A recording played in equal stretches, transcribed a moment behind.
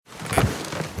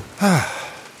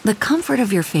The comfort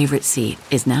of your favorite seat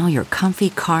is now your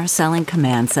comfy car selling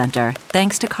command center,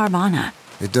 thanks to Carvana.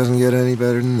 It doesn't get any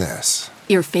better than this.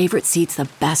 Your favorite seat's the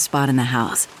best spot in the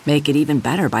house. Make it even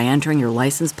better by entering your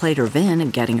license plate or VIN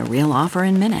and getting a real offer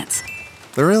in minutes.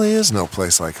 There really is no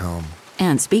place like home.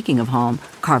 And speaking of home,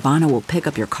 Carvana will pick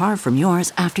up your car from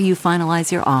yours after you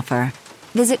finalize your offer.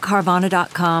 Visit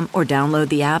Carvana.com or download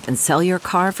the app and sell your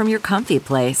car from your comfy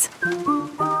place.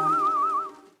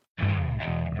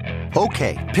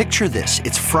 Okay, picture this.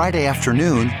 It's Friday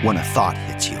afternoon when a thought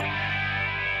hits you.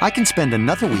 I can spend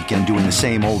another weekend doing the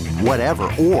same old whatever,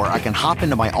 or I can hop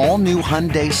into my all-new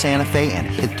Hyundai Santa Fe and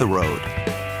hit the road.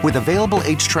 With available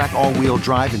H-Track all-wheel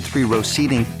drive and 3-row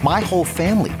seating, my whole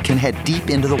family can head deep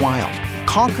into the wild.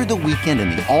 Conquer the weekend in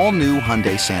the all-new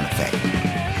Hyundai Santa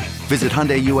Fe. Visit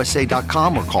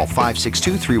HyundaiUSA.com or call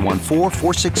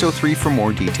 562-314-4603 for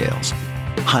more details.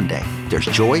 Hyundai, there's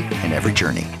joy in every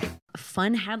journey.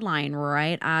 Fun headline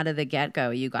right out of the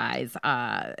get-go, you guys.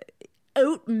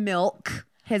 Oat milk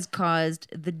has caused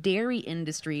the dairy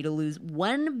industry to lose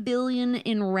 $1 billion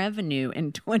in revenue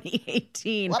in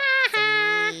 2018.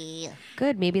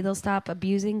 Good. Maybe they'll stop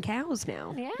abusing cows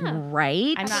now. Yeah.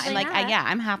 Right?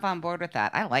 I'm half on board with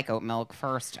that. I like oat milk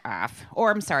first off. Or,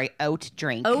 I'm sorry, oat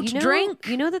drink. Drink?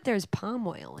 You know that there's palm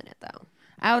oil in it, though.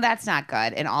 Oh, that's not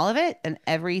good. And all of it? And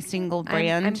every single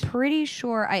brand? I'm pretty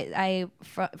sure in the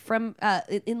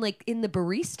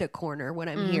barista corner, what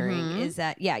I'm hearing is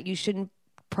that, you shouldn't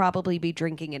probably be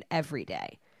drinking it every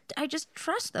day. I just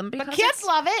trust them because but kids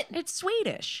love it. It's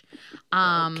Swedish.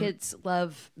 Kids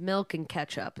love milk and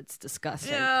ketchup. It's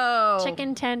disgusting.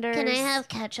 Chicken tenders. Can I have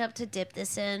ketchup to dip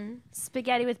this in?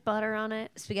 Spaghetti with butter on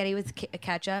it. Spaghetti with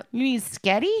ketchup. You need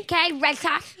sketty? Okay, red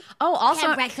sauce. Oh,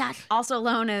 also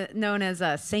known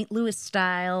as St. Louis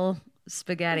style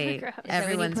spaghetti.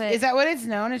 Is that what it's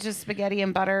known? It's just spaghetti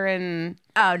and butter and...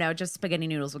 Oh, no, just spaghetti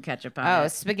noodles with ketchup on it. Oh,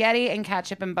 spaghetti and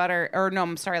ketchup and butter. Or no,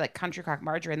 I'm sorry, like country crock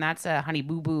margarine. That's a Honey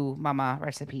Boo Boo Mama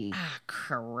recipe. Ah,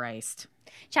 Christ.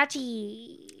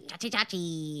 Chachi.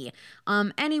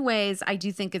 Anyways, I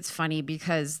do think it's funny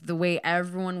because the way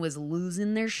everyone was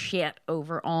losing their shit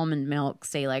over almond milk,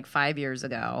 say like 5 years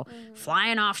ago,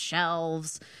 flying off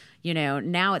shelves. You know,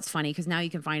 now it's funny because now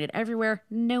you can find it everywhere.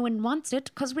 No one wants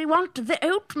it because we want the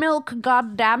oat milk,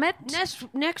 goddammit.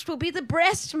 Next will be the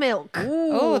breast milk.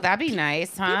 Oh, that'd be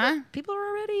nice, huh? People are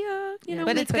already,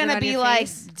 But it's going to be like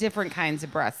different kinds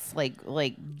of breasts, like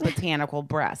botanical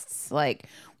breasts. Like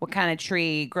what kind of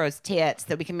tree grows tits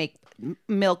that we can make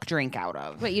milk drink out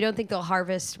of. Wait, you don't think they'll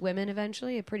harvest women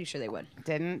eventually? I'm pretty sure they would.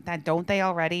 Don't they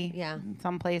already? Yeah. In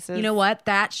some places. You know what?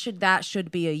 That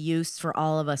should be a use for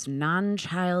all of us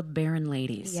non-childbearing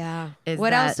ladies. Yeah.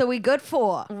 What else are we good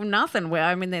for? Nothing.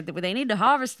 I mean, they need to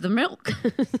harvest the milk.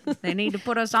 They need to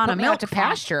put us on a milk out to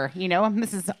pasture. You know,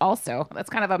 this is also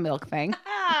that's kind of a milk thing.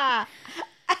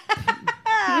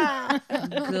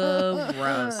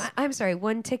 Gross. I'm sorry.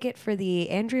 One ticket for the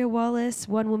Andrea Wallace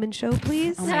one-woman show,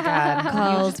 please. Oh my God.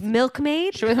 Called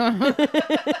Milkmaid.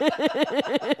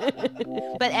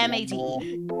 But MAD.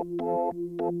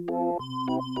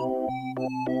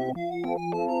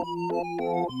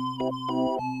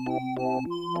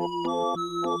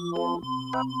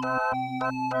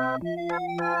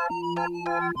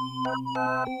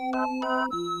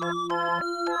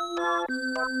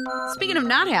 Speaking of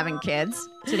not having kids,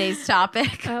 today's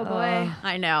topic. Oh boy,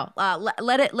 I know.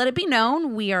 Let it be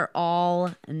known we are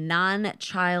all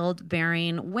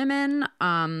non-childbearing women.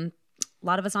 A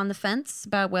lot of us on the fence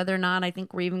about whether or not I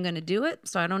think we're even going to do it.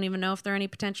 So I don't even know if there are any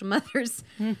potential mothers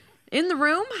in the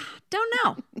room. Don't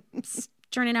know. It's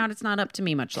turning out it's not up to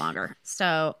me much longer.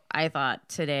 So I thought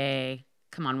today,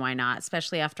 come on, why not?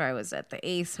 Especially after I was at the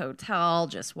Ace Hotel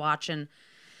just watching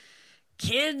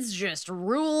kids just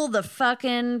rule the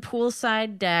fucking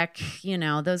poolside deck. You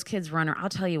know, those kids run. I'll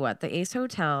tell you what, the Ace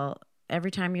Hotel,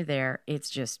 every time you're there, it's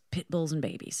just pit bulls and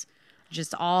babies.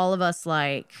 Just all of us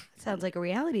like... Sounds like a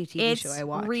reality TV show I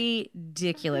watch. It's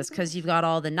ridiculous because you've got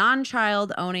all the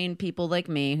non-child owning people like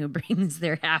me who brings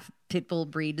their half pit bull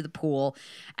breed to the pool.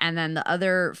 And then the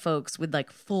other folks with like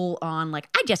full on like,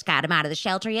 I just got him out of the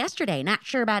shelter yesterday. Not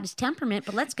sure about his temperament,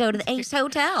 but let's go to the Ace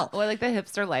Hotel. Or like the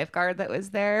hipster lifeguard that was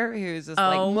there who's just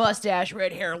like mustache,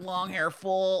 red hair, long hair,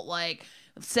 full like...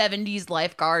 70s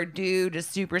lifeguard dude,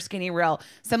 just super skinny real.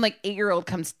 Some like 8-year-old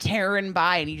comes tearing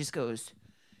by and he just goes,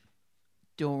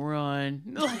 don't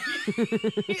run.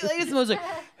 He just was like,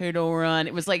 hey, don't run.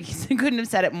 It was like he couldn't have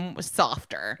said it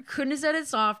softer. Couldn't have said it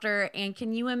softer. And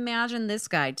can you imagine this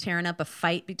guy tearing up a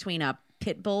fight between a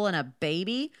pit bull and a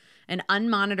baby, an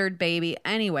unmonitored baby?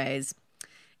 Anyways,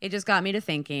 it just got me to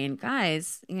thinking,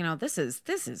 guys, this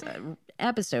is a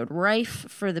episode rife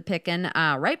for the picking,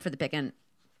 ripe for the picking.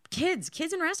 Kids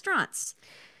in restaurants.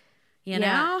 You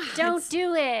know? Don't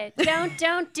do it.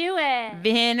 Don't do it.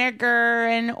 Vinegar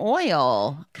and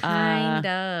oil. Kind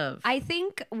of. I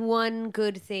think one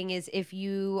good thing is if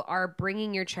you are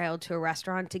bringing your child to a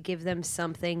restaurant to give them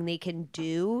something they can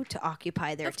do to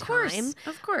occupy their time.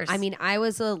 Of course. I mean, I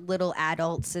was a little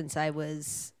adult since I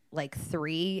was like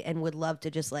 3 and would love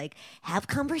to just like have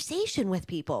conversation with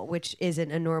people, which isn't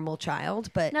a normal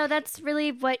child, but No, that's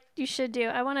really what you should do.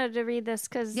 I wanted to read this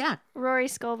because Rory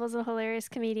Scovel's a hilarious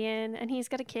comedian, and he's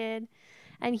got a kid,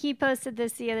 and he posted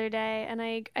this the other day, and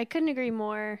I couldn't agree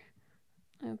more.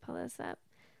 I'm going to pull this up.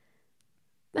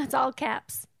 That's all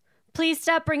caps. Please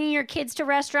stop bringing your kids to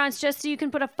restaurants just so you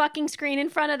can put a fucking screen in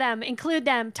front of them. Include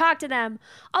them. Talk to them.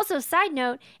 Also, side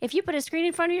note, if you put a screen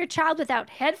in front of your child without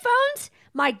headphones,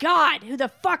 my God, who the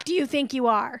fuck do you think you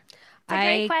are? It's a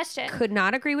great question. Could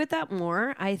not agree with that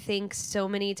more. I think so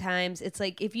many times it's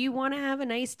like if you want to have a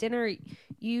nice dinner,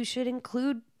 you should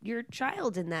include your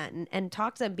child in that and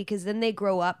talk to them, because then they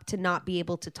grow up to not be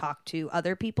able to talk to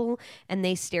other people and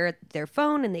they stare at their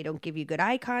phone and they don't give you good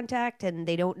eye contact and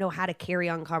they don't know how to carry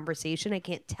on conversation. I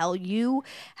can't tell you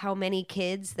how many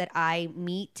kids that I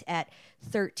meet at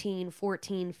 13,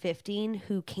 14, 15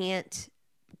 who can't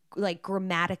like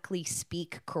grammatically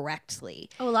speak correctly.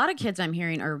 Oh, a lot of kids I'm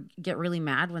hearing get really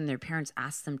mad when their parents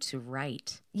ask them to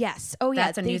write. Yes. Oh, yeah.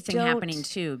 That's a new thing happening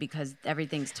too, because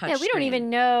everything's touch. Yeah, we don't even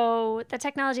know. The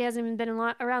technology hasn't even been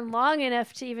around long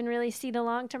enough to even really see the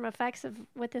long-term effects of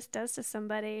what this does to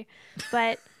somebody.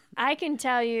 But I can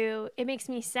tell you, it makes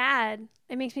me sad.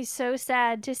 It makes me so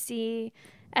sad to see.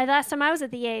 And last time I was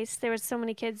at the Ace, there was so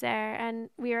many kids there, and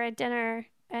we were at dinner,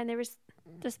 and there was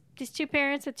these 2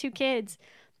 parents with 2 kids.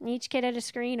 And each kid had a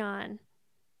screen on,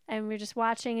 and we're just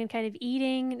watching and kind of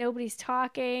eating. Nobody's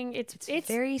talking. It's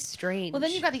very strange. Well,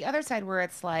 then you got the other side where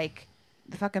it's like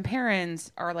the fucking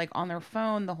parents are like on their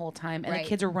phone the whole time, and the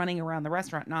kids are running around the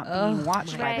restaurant not being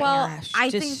watched by the parents.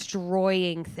 I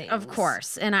destroying things. Of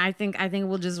course, and I think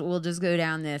we'll just go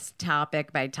down this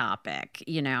topic by topic,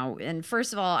 And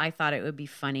first of all, I thought it would be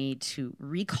funny to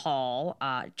recall,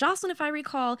 Jocelyn, if I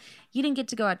recall, you didn't get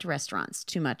to go out to restaurants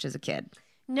too much as a kid.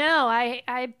 No,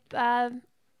 I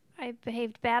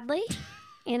behaved badly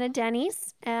in a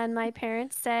Denny's, and my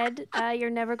parents said, you're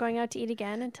never going out to eat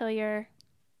again until you're,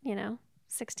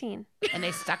 16. And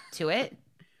they stuck to it?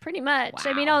 Pretty much.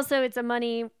 Wow. I mean, also it's a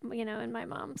money, in my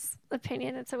mom's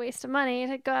opinion, it's a waste of money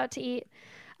to go out to eat.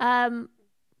 But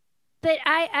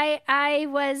I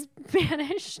was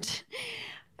banished.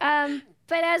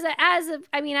 But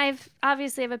I've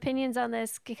obviously have opinions on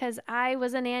this because I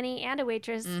was a nanny and a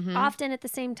waitress often at the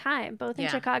same time, both in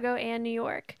Chicago and New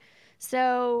York.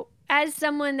 So as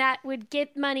someone that would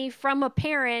get money from a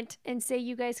parent and say,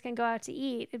 you guys can go out to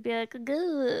eat, it'd be like,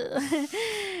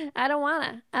 I don't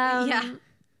want to.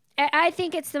 I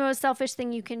think it's the most selfish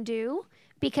thing you can do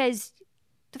because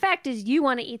the fact is you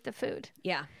want to eat the food.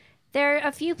 Yeah. There are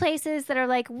a few places that are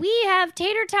like, we have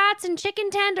tater tots and chicken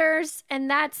tenders, and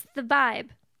that's the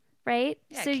vibe, right?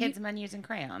 Yeah, so kids' menus and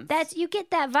crayons. You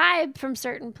get that vibe from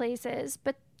certain places,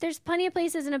 but there's plenty of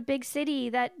places in a big city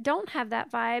that don't have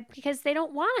that vibe because they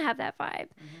don't want to have that vibe.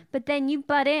 But then you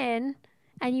butt in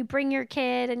and you bring your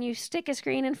kid and you stick a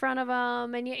screen in front of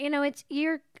them, and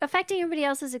you're affecting everybody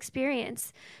else's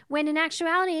experience. When in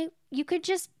actuality, you could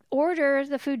just order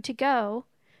the food to go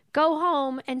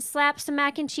home and slap some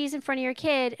mac and cheese in front of your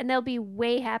kid, and they'll be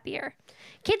way happier.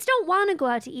 Kids don't want to go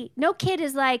out to eat. No kid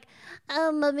is like,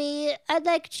 Mommy, I'd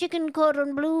like chicken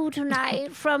cordon bleu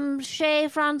tonight from Chez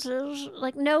Francis.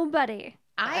 Like, nobody.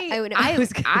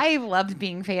 I loved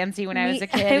being fancy when I was a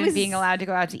kid and being allowed to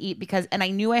go out to eat and I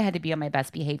knew I had to be on my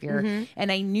best behavior,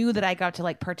 and I knew that I got to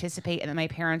like participate and that my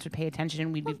parents would pay attention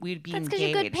and we'd be engaged. That's because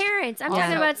you're good parents. I'm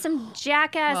talking about some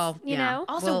jackass, know.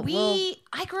 Also,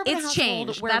 I grew up in a household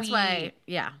changed. where And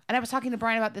I was talking to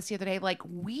Brian about this the other day. Like,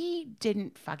 we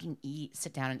didn't fucking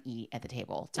sit down and eat at the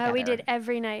table together. Oh, we did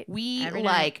every night. Every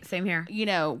night. Same here.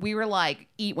 We were like,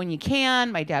 eat when you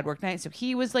can. My dad worked nights, so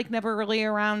he was like never really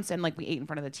around, and like we ate in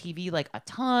front of the TV like a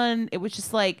ton. It was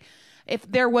just like, if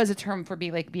there was a term for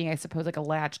being, I suppose, like a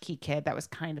latchkey kid, that was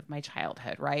kind of my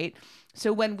childhood, right?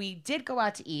 So when we did go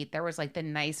out to eat, there was like the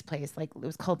nice place, like it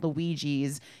was called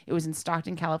Luigi's. It was in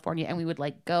Stockton, California, and we would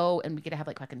like go and we could have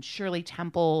like fucking Shirley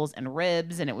Temples and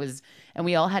ribs, and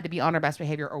we all had to be on our best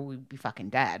behavior or we'd be fucking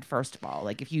dead. First of all,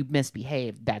 like if you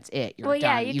misbehaved, that's it. You're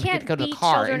done. You can't go to beat the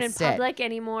car children and in sit. public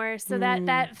anymore. So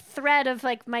that threat of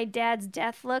like my dad's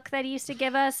death look that he used to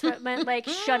give us meant like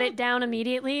shut it down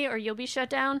immediately or you'll be shut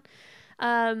down.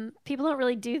 People don't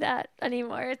really do that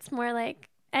anymore. It's more like,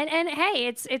 and hey,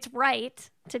 it's right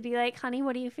to be like, honey,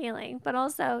 what are you feeling? But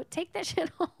also take that shit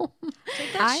home.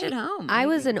 Take that shit home. I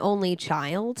was an only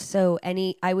child, so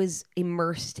I was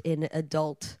immersed in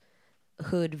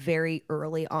adulthood very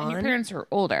early on. And your parents are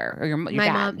older, or your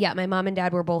my dad. my mom and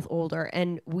dad were both older,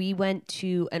 and we went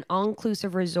to an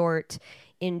all-inclusive resort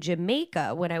in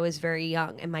Jamaica when I was very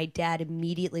young, and my dad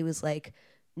immediately was like,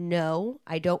 no,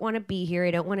 I don't want to be here.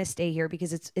 I don't want to stay here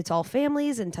because it's all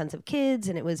families and tons of kids.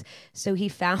 And it was, so he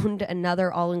found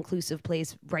another all-inclusive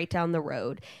place right down the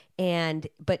road.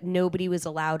 But nobody was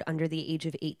allowed under the age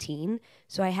of 18.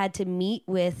 So I had to meet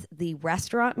with the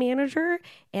restaurant manager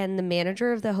and the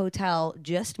manager of the hotel,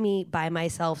 just me by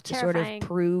myself, to sort of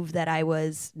prove that I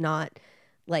was not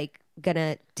like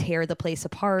gonna tear the place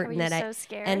apart. Were and you that so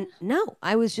scared? And no,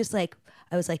 I was like,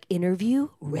 interview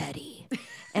ready.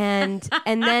 And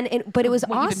then, but it was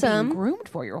What you've been awesome. being groomed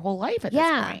for your whole life at this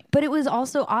point. But it was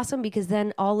also awesome because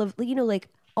then all of, like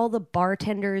all the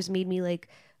bartenders made me like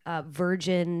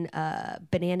virgin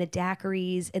banana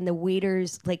daiquiris, and the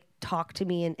waiters like talked to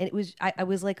me. And it was, I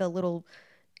was like a little,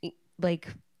 like,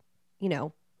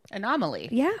 Anomaly.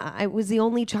 yeah, I was the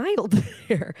only child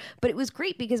there, but it was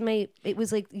great because it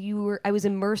was like I was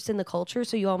immersed in the culture,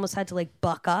 so you almost had to like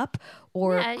buck up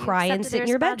or Yeah, you cry and accepted sit the in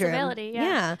your bedroom. responsibility, yeah.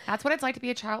 Yeah. That's what it's like to be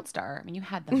a child star. I mean, you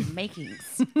had the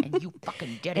makings, and you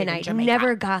fucking did it And in I Jamaica.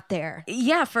 never got there.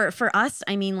 Yeah, for us,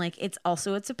 I mean, like, it's a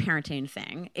parenting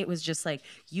thing. It was just like,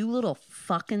 you little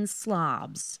fucking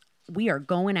slobs, we are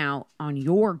going out on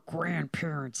your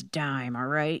grandparents' dime, all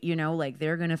right? Like,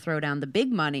 they're going to throw down the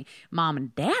big money. Mom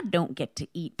and dad don't get to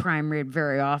eat prime rib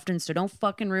very often, so don't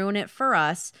fucking ruin it for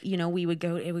us. We would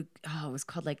go, it was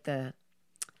called like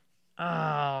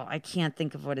I can't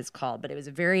think of what it's called, but it was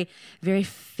a very, very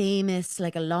famous,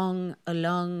 like along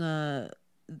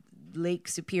Lake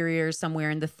Superior somewhere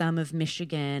in the thumb of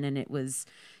Michigan. And it was,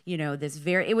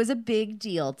 it was a big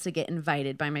deal to get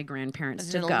invited by my grandparents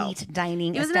to An go. elite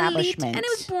dining It was an elite, establishment. and it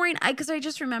was boring. Because I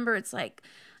just remember it's like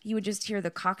you would just hear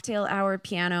the cocktail hour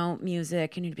piano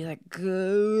music, and you'd be like,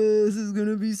 "This is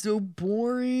gonna be so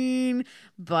boring."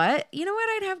 But you know what?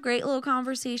 I'd have great little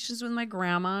conversations with my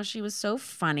grandma. She was so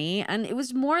funny, and it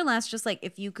was more or less just like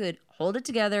if you could hold it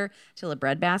together till a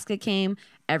breadbasket came,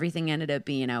 everything ended up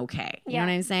being okay. You know what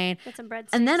I'm saying? Get some breadsticks.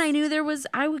 And then I knew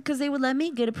because they would let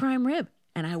me get a prime rib.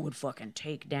 And I would fucking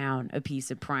take down a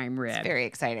piece of prime rib. It's very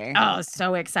exciting. Oh,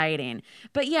 so exciting.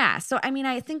 But yeah, so I mean,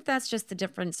 I think that's just the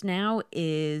difference now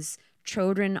is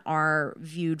children are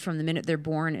viewed from the minute they're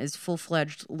born as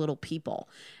full-fledged little people.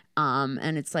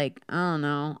 And it's like, I don't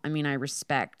know. I mean, I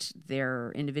respect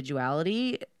their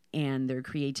individuality and their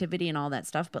creativity and all that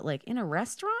stuff. But like in a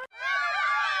restaurant?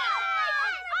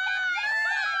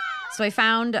 So I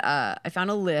found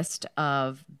a list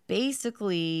of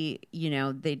basically,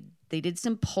 they did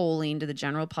some polling to the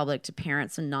general public, to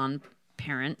parents and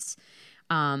non-parents.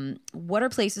 What are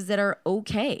places that are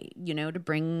okay, to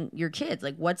bring your kids?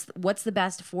 Like what's the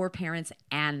best for parents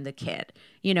and the kid?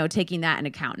 Taking that into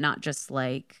account, not just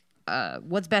like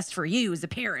what's best for you as a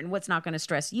parent, what's not going to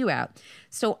stress you out.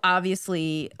 So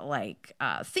obviously like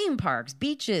theme parks,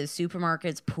 beaches,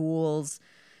 supermarkets, pools,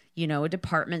 a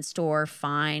department store,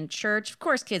 fine. Church, of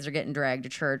course, kids are getting dragged to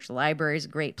church. The library is a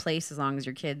great place as long as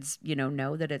your kids,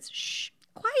 know that it's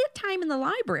quiet time in the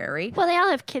library. Well, they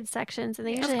all have kids sections, and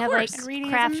they usually have like And reading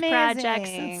is craft projects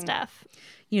amazing. and stuff.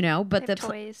 But They have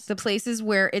toys. the places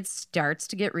where it starts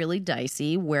to get really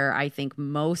dicey, where I think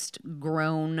most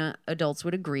grown adults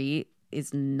would agree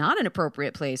is not an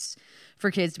appropriate place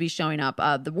for kids to be showing up.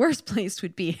 The worst place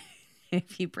would be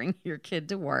if you bring your kid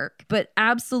to work. But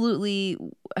absolutely,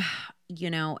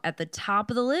 at the top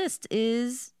of the list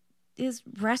is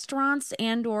restaurants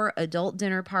and or adult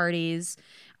dinner parties,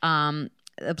 a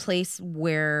place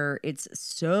where it's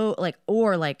so like,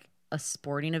 or like a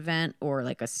sporting event or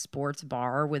like a sports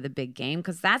bar with a big game.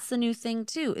 Because that's the new thing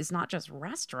too, is not just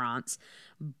restaurants,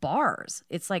 bars.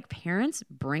 It's like parents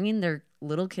bringing their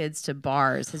little kids to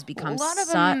bars has become lot of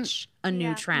them- such a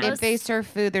new trend. If they serve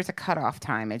food, there's a cutoff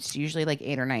time. It's usually like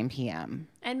 8 or 9 p.m.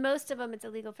 And most of them, it's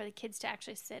illegal for the kids to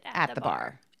actually sit at the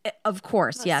bar. Of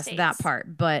course, Most yes, states. that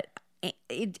part. But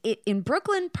it in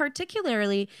Brooklyn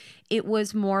particularly, it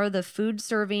was more the food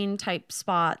serving type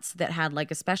spots that had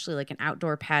like especially like an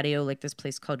outdoor patio, like this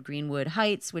place called Greenwood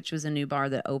Heights, which was a new bar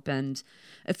that opened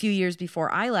a few years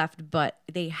before I left. But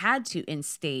they had to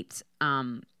instate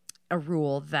a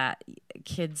rule that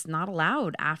kids not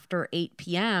allowed after 8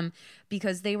 p.m.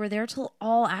 because they were there till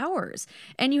all hours.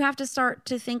 And you have to start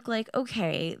to think like,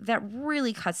 okay, that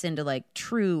really cuts into like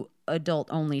true adult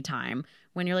only time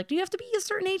when you're like, do you have to be a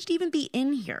certain age to even be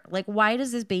in here? Like, why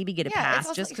does this baby get a Yeah, it's pass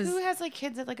also just like, because? who has like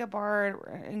kids at like a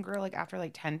bar and grill like after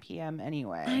like 10 p.m.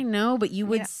 anyway? I know, but you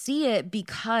would Yeah. see it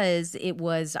because it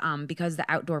was because the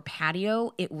outdoor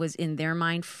patio, it was in their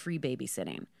mind free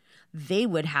babysitting. They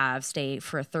would have stay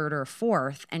for a third or a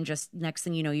fourth, and just next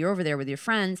thing you know, you're over there with your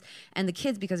friends and the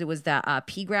kids because it was that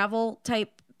pea gravel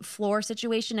type floor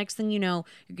situation. Next thing you know,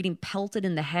 you're getting pelted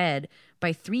in the head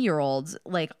by 3-year-olds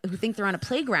like who think they're on a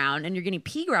playground, and you're getting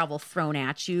pea gravel thrown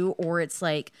at you, or it's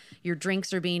like your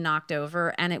drinks are being knocked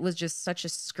over. And it was just such a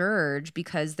scourge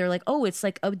because they're like, oh, it's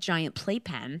like a giant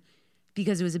playpen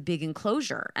because it was a big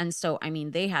enclosure. And so, I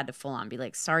mean, they had to full on be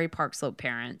like, sorry, Park Slope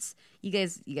parents, you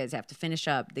guys have to finish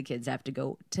up. The kids have to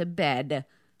go to bed.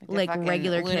 The Like fucking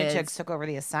regular lunatics kids. took over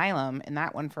the asylum in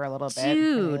that one for a little bit.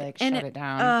 Dude, They, like, and shut it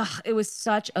down. it was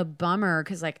such a bummer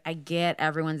because, like, I get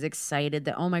everyone's excited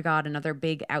that, oh my God, another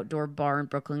big outdoor bar in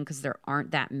Brooklyn because there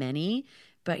aren't that many.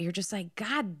 But you're just like,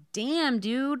 God damn,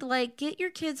 dude, like, get your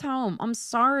kids home. I'm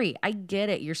sorry. I get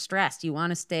it. You're stressed. You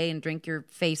want to stay and drink your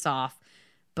face off.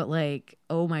 But, like,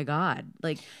 oh my God.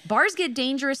 Like, bars get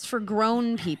dangerous for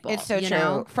grown people. It's so you true.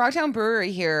 know? Frogtown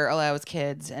Brewery here allows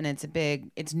kids, and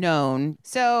it's known.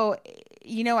 So,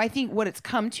 you know, I think what it's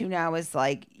come to now is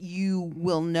like you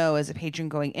will know as a patron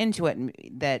going into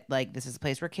it that like this is a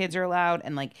place where kids are allowed,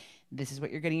 and like this is what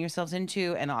you're getting yourselves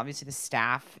into. And obviously the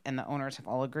staff and the owners have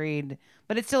all agreed,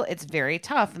 but it's very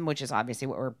tough, which is obviously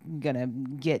what we're gonna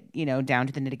get, you know, down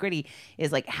to the nitty gritty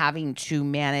is like having to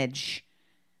manage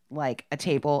like a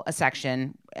table, a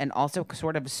section, and also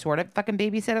sort of fucking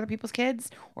babysit other people's kids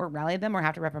or rally them or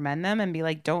have to reprimand them and be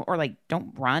like, don't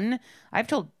run. I've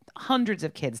told hundreds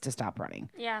of kids to stop running.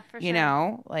 Yeah, for sure. You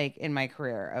know, like in my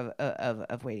career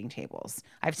of waiting tables.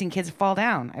 I've seen kids fall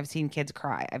down. I've seen kids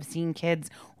cry. I've seen kids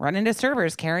run into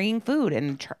servers carrying food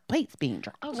and plates being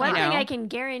dropped. One thing I can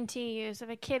guarantee you is if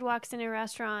a kid walks in a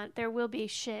restaurant, there will be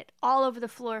shit all over the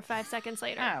floor 5 seconds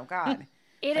later. Oh, God.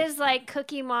 It is like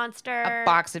Cookie Monster. A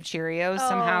box of Cheerios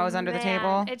somehow is under the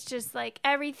table. It's just like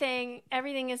everything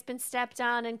has been stepped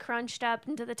on and crunched up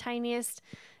into the tiniest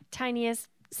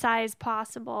size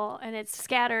possible, and it's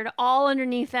scattered all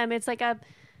underneath them. It's like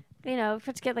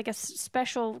let's get like a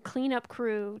special cleanup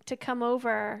crew to come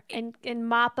over and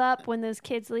mop up when those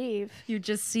kids leave. You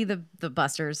just see the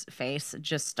busser's face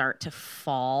just start to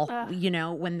fall, you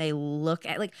know, when they look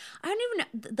at, like, I don't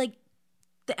even know, like,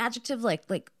 the adjective,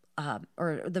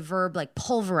 or the verb, like,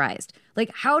 pulverized. Like,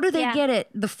 how do they get it,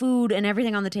 the food and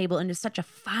everything on the table, into such a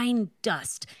fine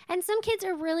dust? And some kids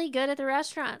are really good at the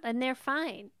restaurant, and they're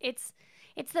fine. It's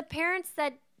the parents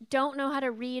that don't know how to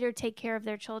read or take care of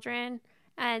their children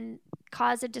and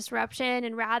cause a disruption.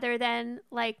 And rather than,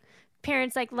 like,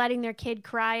 parents, like, letting their kid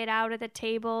cry it out at the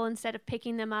table instead of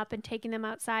picking them up and taking them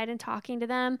outside and talking to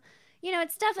them, you know,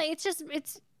 it's definitely,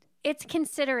 it's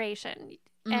consideration.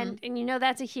 And you know,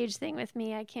 that's a huge thing with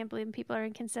me. I can't believe people are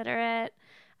inconsiderate.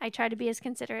 I try to be as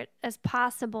considerate as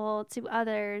possible to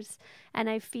others, and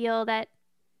I feel that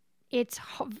it's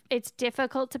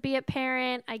difficult to be a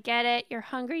parent. I get it. You're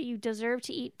hungry. You deserve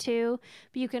to eat too,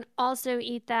 but you can also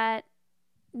eat that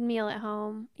meal at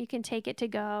home. You can take it to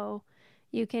go.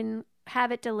 You can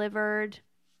have it delivered.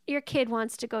 Your kid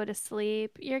wants to go to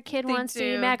sleep. Your kid wants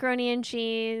to eat macaroni and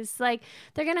cheese. Like,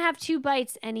 they're going to have 2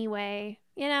 bites anyway,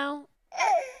 you know?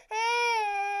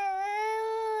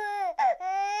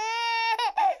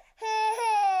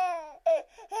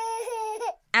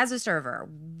 As a server,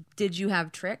 did you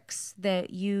have tricks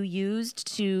that you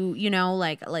used to, you know,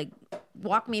 like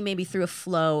walk me maybe through a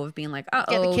flow of being like, Get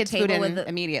the kids' food in with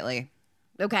immediately.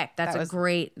 Okay, that's a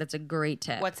great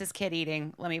tip. What's this kid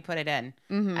eating? Let me put it in.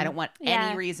 I don't want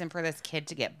any reason for this kid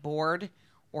to get bored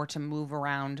or to move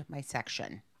around my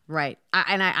section. Right.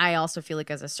 I also feel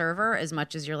like as a server, as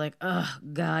much as you're like, oh,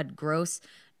 God, gross,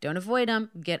 don't avoid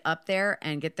them. Get up there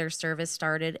and get their service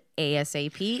started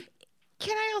ASAP.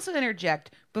 Can I also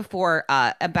interject before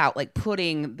about like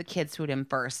putting the kids' food in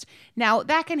first? Now,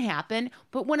 that can happen,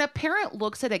 but when a parent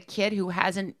looks at a kid who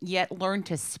hasn't yet learned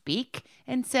to speak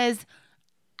and says,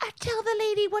 tell the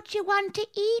lady what you want to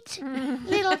eat,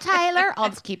 little Tyler. I'll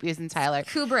just keep using Tyler.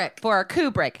 Kubrick.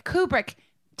 Kubrick,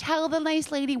 tell the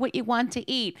nice lady what you want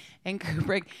to eat. And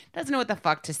Kubrick doesn't know what the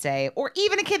fuck to say. Or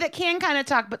even a kid that can kind of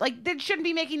talk, but like they shouldn't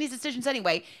be making these decisions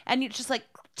anyway. And it's just like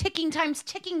time's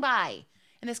ticking by.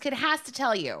 And this kid has to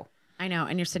tell you. I know.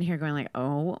 And you're sitting here going like,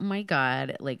 oh my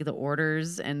God, like the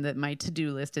orders and my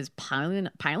to-do list is piling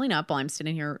up while I'm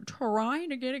sitting here trying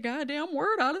to get a goddamn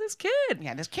word out of this kid.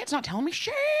 Yeah, this kid's not telling me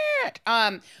shit.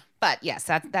 But yes,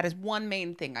 that is one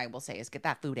main thing I will say is get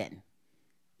that food in.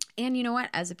 And you know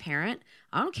what? As a parent,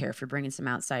 I don't care if you're bringing some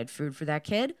outside food for that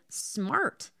kid.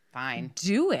 Smart. Fine.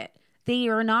 Do it. They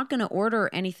are not going to order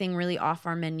anything really off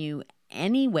our menu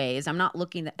anyways. I'm not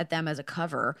looking at them as a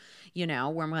cover, where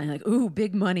I'm like, ooh,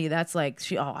 big money. That's like,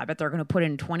 I bet they're going to put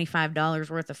in $25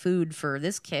 worth of food for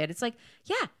this kid. It's like,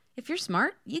 yeah, if you're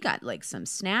smart, you got like some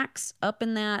snacks up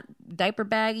in that diaper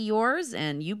bag of yours,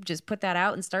 and you just put that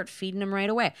out and start feeding them right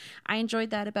away. I enjoyed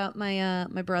that about my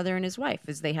my brother and his wife,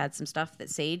 is they had some stuff that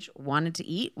Sage wanted to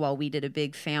eat while we did a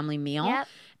big family meal. Yep.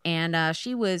 And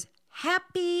she was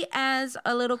happy as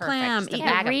a little clam. Just a eating-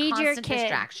 bag of read your constant kid.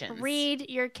 distractions. Read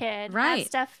your kid. Right. Have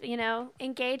stuff,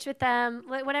 engage with them.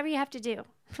 Whatever you have to do.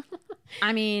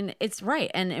 I mean, it's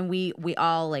right. And we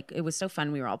all, like, it was so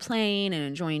fun. We were all playing and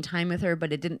enjoying time with her,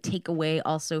 but it didn't take away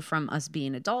also from us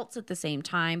being adults at the same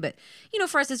time. But,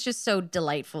 for us, it's just so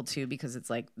delightful too, because it's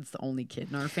like, it's the only kid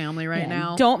in our family right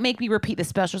now. Don't make me repeat the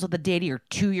specials of the day to your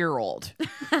 2-year-old.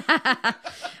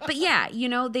 But yeah,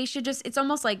 they should just, it's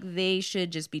almost like they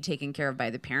should just be taken care of by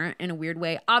the parent in a weird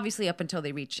way. Obviously, up until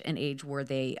they reach an age where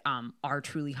they are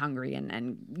truly hungry and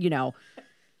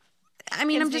I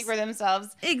mean, Can I'm speak just for themselves.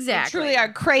 exactly. They truly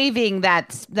are craving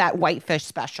that whitefish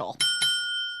special.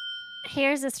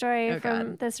 Here's a story Oh, from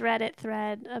God. this Reddit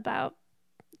thread about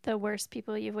the worst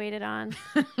people you've waited on.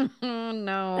 Oh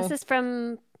no. This is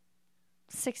from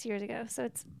 6 years ago, so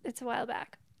it's a while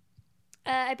back.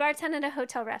 I bartended at a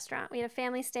hotel restaurant. We had a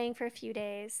family staying for a few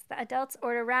days. The adults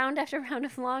order round after round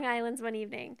of Long Islands one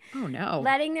evening, Oh no.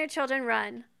 letting their children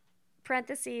run.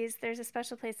 Parentheses, there's a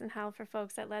special place in hell for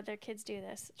folks that let their kids do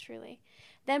this, truly.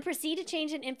 Then proceed to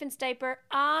change an infant's diaper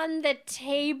on the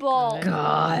table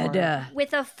God.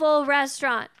 with a full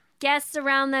restaurant. Guests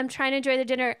around them trying to enjoy their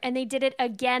dinner, and they did it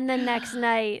again the next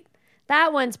night.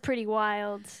 That one's pretty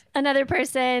wild. Another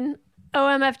person,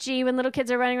 OMFG, when little kids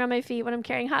are running around my feet when I'm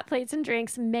carrying hot plates and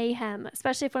drinks, mayhem,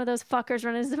 especially if one of those fuckers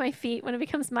runs into my feet when it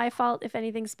becomes my fault if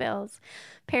anything spills.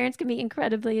 Parents can be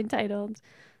incredibly entitled.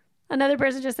 Another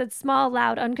person just said small,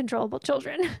 loud, uncontrollable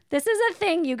children. This is a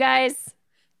thing, you guys.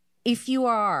 If you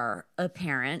are a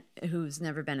parent who's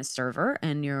never been a server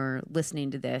and you're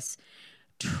listening to this,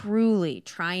 truly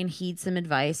try and heed some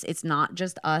advice. It's not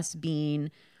just us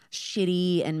being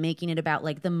shitty and making it about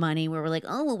like the money where we're like,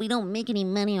 oh, well, we don't make any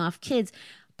money off kids.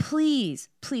 Please,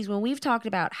 when we've talked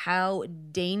about how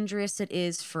dangerous it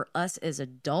is for us as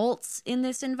adults in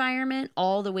this environment,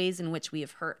 all the ways in which we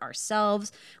have hurt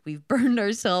ourselves, we've burned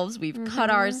ourselves, we've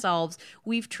cut ourselves,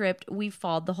 we've tripped, we've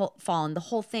fallen, the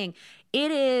whole thing.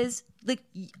 It is like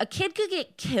a kid could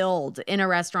get killed in a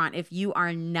restaurant if you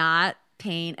are not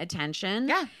paying attention.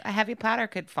 Yeah, a heavy platter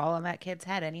could fall on that kid's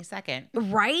head any second.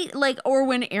 Right? Like, or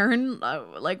when Aaron,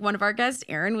 like one of our guests,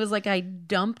 Aaron was like, I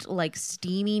dumped like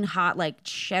steaming hot, like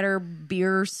cheddar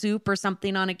beer soup or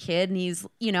something on a kid. And he's,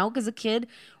 because a kid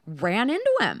ran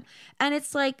into him. And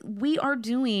it's like, we are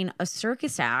doing a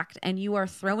circus act and you are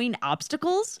throwing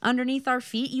obstacles underneath our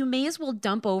feet. You may as well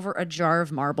dump over a jar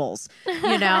of marbles,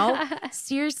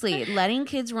 Seriously, letting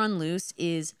kids run loose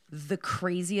is the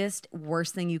craziest,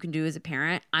 worst thing you can do as a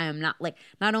parent. I am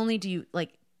not only do you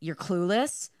you're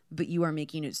clueless, but you are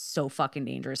making it so fucking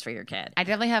dangerous for your kid. I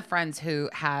definitely have friends who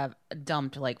have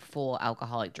dumped like full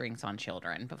alcoholic drinks on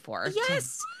children before.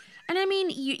 Yes. And I mean,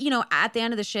 at the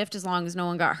end of the shift, as long as no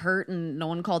one got hurt and no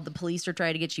one called the police or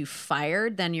tried to get you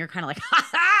fired, then you're kind of like, ha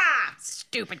ha,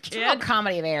 stupid It's kid. a real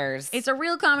comedy of errors. It's a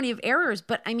real comedy of errors,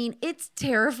 but I mean, it's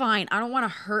terrifying. I don't want to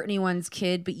hurt anyone's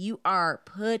kid, but you are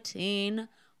putting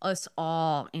us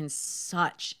all in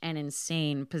such an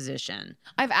insane position.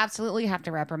 I've absolutely have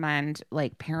to reprimand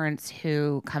like parents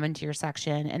who come into your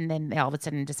section and then they all of a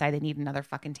sudden decide they need another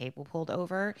fucking table pulled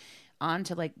over on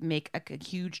to like make a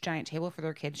huge giant table for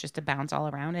their kids just to bounce all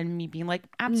around, and me being like,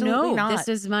 absolutely No, not. this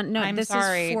is I'm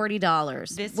sorry. is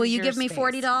 $40. This Will is you your give me space.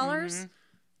 $40?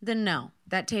 Then no,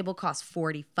 that table costs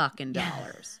 $40 fucking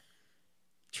dollars.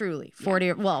 Truly,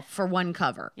 40. Well, for one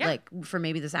cover, Yeah. like for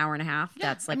maybe this hour and a half,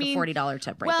 that's like I mean, a $40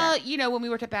 tip right well, there. when we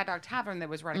worked at Bad Dog Tavern that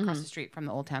was right across the street from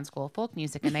the Old Town School of Folk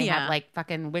Music, and they Yeah. had like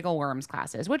fucking wiggle worms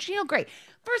classes, which, great.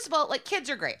 First of all, like kids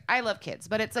are great. I love kids,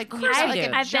 but it's like, when you're course like we a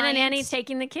do. I've been a giant- nanny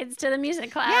taking the kids to the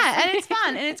music class. Yeah, and it's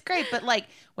fun and it's great. But like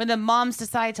when the moms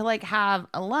decide to like have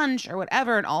a lunch or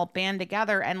whatever and all band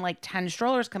together and like 10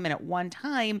 strollers come in at one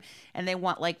time and they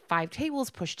want like 5 tables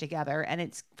pushed together and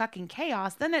it's fucking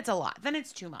chaos, then it's a lot. Then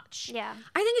it's too much. Yeah.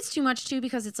 I think it's too much too,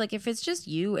 because it's like if it's just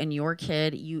you and your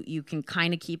kid, you can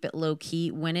kind of keep it low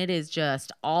key. When it is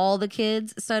just all the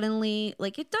kids, suddenly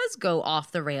like it does go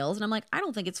off the rails, and I'm like, I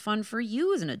don't think it's fun for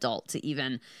you as an adult to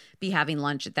even be having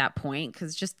lunch at that point,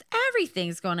 because just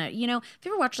everything's gonna, if you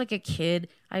ever watch like a kid,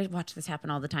 I watch this happen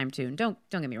all the time too, and don't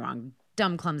get me wrong,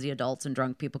 dumb, clumsy adults and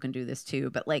drunk people can do this too.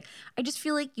 But like, I just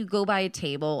feel like you go by a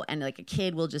table and like a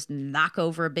kid will just knock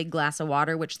over a big glass of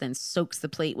water, which then soaks the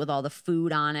plate with all the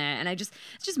food on it. And it's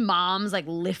just moms like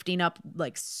lifting up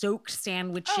like soaked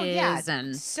sandwiches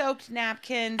and soaked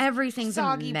napkins, everything's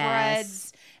soggy a mess.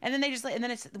 breads. And then they just and then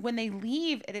it's when they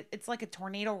leave, it's like a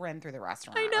tornado ran through the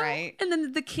restaurant. I know. Right? And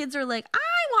then the kids are like, I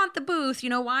want the booth. You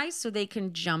know why? So they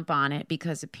can jump on it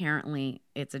because apparently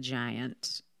it's a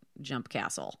giant jump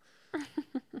castle.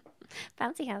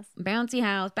 Bouncy house. Bouncy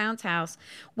house, bounce house.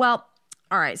 Well,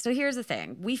 all right. So here's the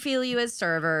thing. We feel you as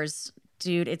servers.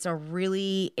 Dude, it's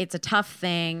a tough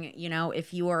thing. You know,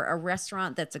 if you are a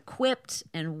restaurant that's equipped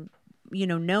and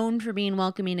known for being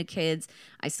welcoming to kids,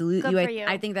 I salute Good you. for you.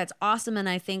 I think that's awesome. And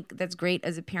I think that's great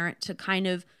as a parent to kind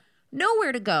of know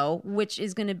where to go, which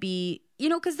is going to be,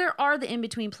 because there are the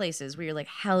in-between places where you're like,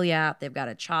 hell yeah, they've got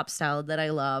a chopped salad that I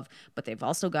love, but they've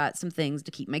also got some things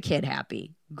to keep my kid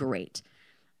happy. Great.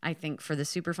 I think for the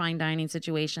super fine dining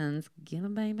situations, get a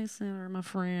babysitter, my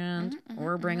friend,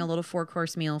 or bring a little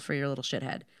 4-course meal for your little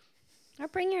shithead. Or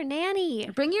bring your nanny.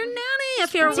 Bring your nanny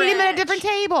if you're Seat him at a rich. different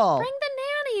table. Bring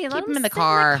the nanny. Let Keep him in them the sit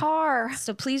car. In the car.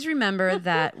 So please remember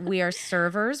that we are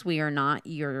servers. We are not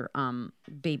your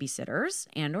babysitters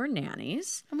and or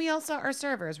nannies. And we also are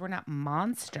servers. We're not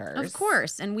monsters. Of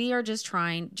course. And we are just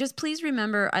trying. Just please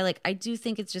remember, I do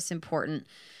think it's just important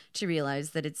to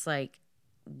realize that it's like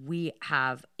we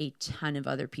have a ton of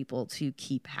other people to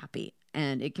keep happy.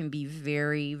 And it can be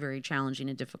very, very challenging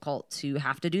and difficult to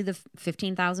have to do the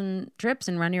 15,000 trips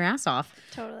and run your ass off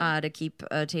Totally. to keep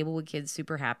a table with kids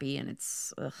super happy. And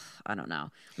it's, I don't know.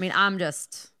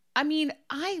 I mean,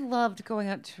 I loved going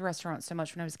out to restaurants so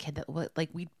much when I was a kid that like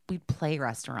we'd play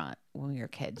restaurant when we were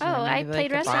kids. You know, I maybe,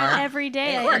 played the restaurant bar. every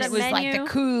day. I Of course, had a it was like menu. the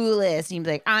coolest. And you'd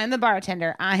be like, I'm the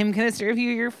bartender. I'm going to serve you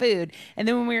your food. And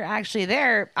then when we were actually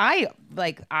there, I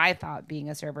thought being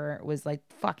a server was like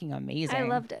fucking amazing. I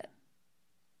loved it.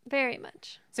 Very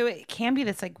much. So it can be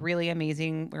this like really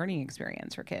amazing learning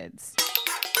experience for kids.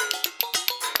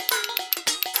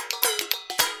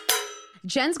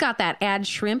 Jen's got that add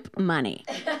shrimp money.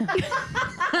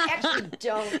 Actually,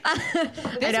 don't.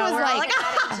 This was like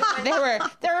they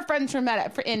were friends from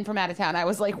out of town. I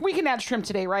was like, we can add shrimp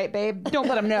today, right, babe? Don't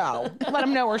let them know. Let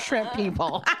them know we're shrimp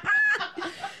people.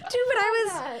 Dude, but I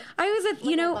was at, I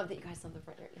love that you guys love the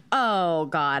front right now. Oh,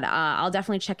 God. I'll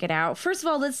definitely check it out. First of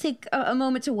all, let's take a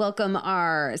moment to welcome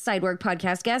our Sidework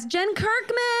podcast guest, Jen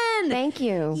Kirkman. Thank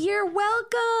you. You're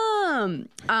welcome.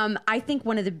 I think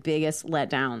one of the biggest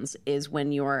letdowns is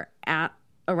when you're at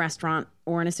a restaurant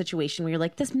or in a situation where you're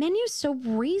like, this menu's so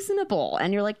reasonable.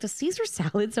 And you're like, the Caesar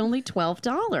salad's only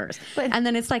 $12. And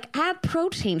then it's like, add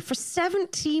protein for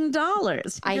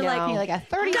 $17. I You're know. like a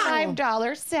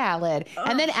 $35 salad.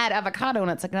 And then add avocado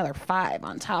and it's like another $5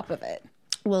 on top of it.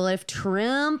 Well, if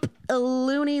Trump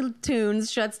Looney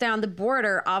Tunes shuts down the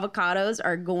border, avocados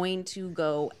are going to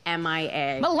go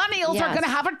MIA. Millennials are going to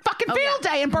have a fucking field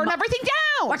day and burn everything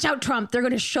down. Watch out, Trump. They're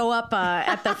going to show up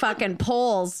at the fucking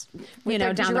polls,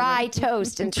 down dry the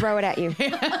toast and throw it at you.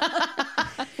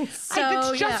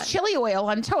 So, it's just chili oil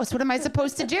on toast. What am I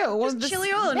supposed to do? chili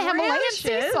oil and they have Himalayan sea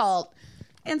radishes. salt.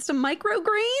 And some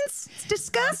microgreens. It's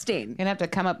disgusting. You're going to have to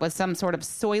come up with some sort of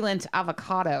soylent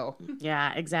avocado.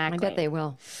 Yeah, exactly. I bet they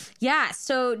will. Yeah.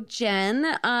 So,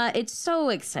 Jen, it's so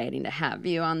exciting to have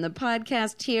you on the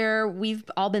podcast here. We've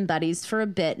all been buddies for a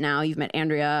bit now. You've met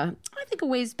Andrea, I think, a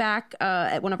ways back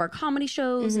at one of our comedy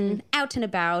shows and out and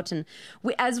about. And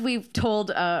as we've told,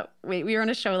 we were on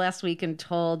a show last week and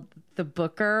told the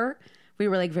booker, we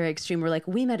were like very extreme. We're like,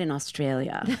 we met in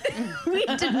Australia. We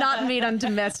did not meet on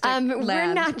domestic land.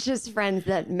 We're not just friends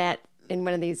that met in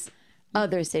one of these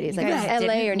other cities, like Guys,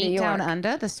 LA or didn't New meet York. Down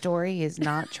under. The story is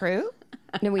not true.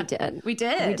 No, we did. We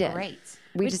did. We did. Great.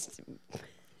 We just,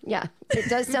 yeah, it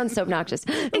does sound so obnoxious.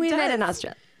 We met in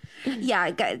Australia.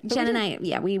 Yeah, Jen and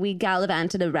I, we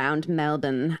gallivanted around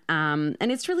Melbourne. And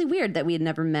it's really weird that we had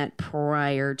never met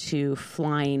prior to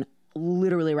flying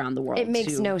literally around the world. It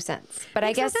makes no sense. But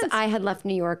I guess I had left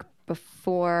New York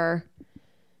before.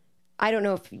 I don't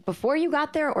know if before you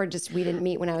got there or just we didn't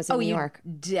meet when I was in New York.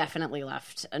 Definitely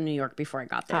left New York before I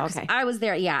got there. Oh, okay. I was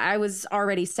there. Yeah, I was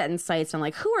already setting sights. I'm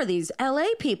like, who are these LA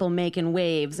people making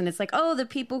waves? And it's like, oh, the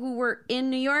people who were in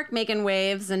New York making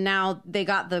waves, and now they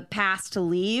got the pass to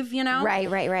leave. Right.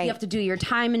 You have to do your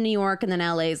time in New York, and then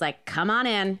LA's like, come on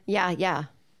in. Yeah.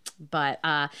 But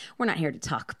we're not here to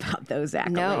talk about those accolades.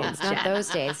 No, it's not Jen. those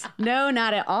days. No,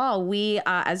 not at all. We,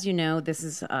 as you know, this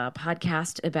is a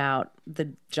podcast about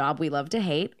the job we love to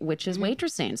hate, which is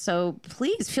waitressing. So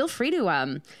please feel free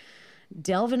to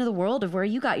delve into the world of where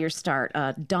you got your start,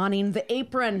 donning the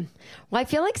apron. Well, I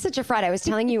feel like such a fraud. I was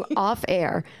telling you off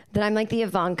air that I'm like the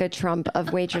Ivanka Trump of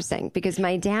waitressing because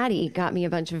my daddy got me a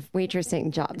bunch of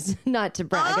waitressing jobs, not to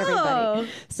brag everybody.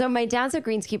 So my dad's a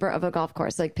greenskeeper of a golf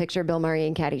course, like picture Bill Murray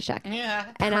in Caddyshack. Yeah.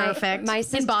 And Perfect. my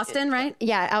sister, in Boston, right?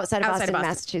 Yeah, outside of Boston, Boston.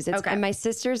 Massachusetts. Okay. And my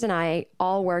sisters and I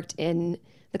all worked in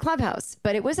the clubhouse,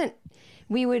 but it wasn't,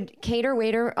 we would cater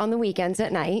waiter on the weekends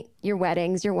at night, your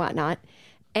weddings, your whatnot.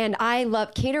 And I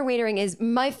love cater waitering is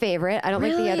my favorite. I don't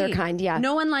like the other kind. Yeah.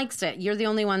 No one likes it. You're the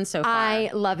only one so far. I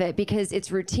love it because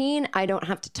it's routine. I don't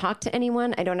have to talk to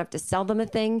anyone. I don't have to sell them a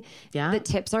thing. Yeah. The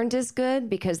tips aren't as good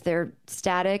because they're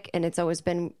static and it's always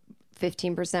been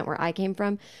 15% where I came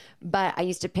from. But I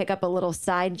used to pick up a little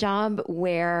side job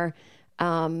where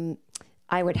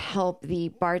I would help the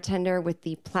bartender with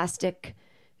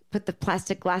put the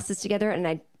plastic glasses together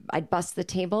and I'd bust the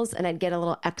tables and I'd get a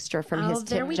little extra from his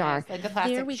tip jar. Like the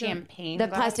plastic champagne. The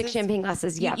plastic champagne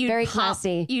glasses. Yeah, You'd very pop-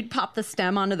 classy. You'd pop the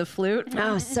stem onto the flute.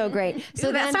 Oh, so great. So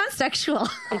Ooh, that then sounds sexual.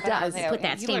 it does. Put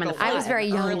that stem on the flute. I was very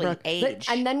young, early Brooke. age.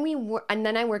 And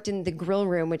then I worked in the grill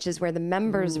room, which is where the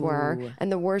members were.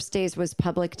 And the worst days was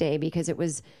public day because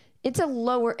it's a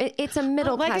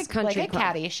middle class country like a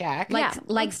club. Caddyshack.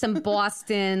 Like some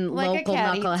Boston Like a local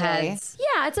caddy knuckleheads.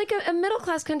 Yeah, it's like a middle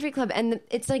class country club, and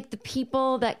it's like the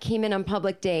people that came in on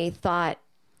public day thought,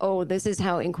 "Oh, this is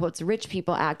how in quotes rich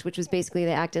people act," which was basically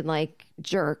they acted like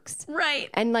jerks, Right.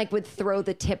 And like would throw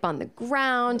the tip on the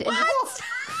ground and just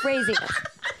craziness.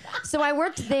 So I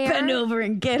worked there. Bend over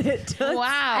and get it.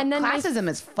 Wow. And then classism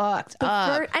is fucked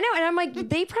up. I know, and I'm like,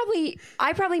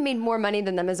 I probably made more money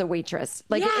than them as a waitress,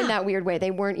 like in that weird way.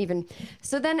 They weren't even.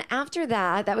 So then after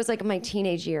that was like my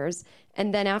teenage years,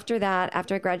 and then after that,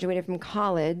 after I graduated from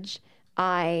college,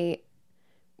 I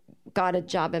got a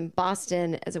job in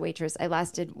Boston as a waitress. I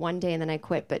lasted one day and then I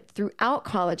quit. But throughout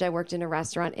college, I worked in a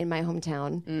restaurant in my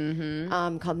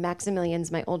hometown called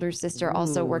Maximilian's. My older sister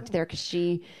also worked there because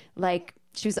she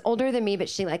was older than me, but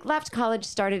she left college,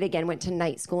 started again, went to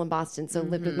night school in Boston. So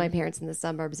lived with my parents in the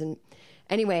suburbs. And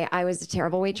anyway, I was a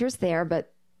terrible waitress there,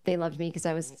 but they loved me because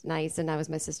I was nice and I was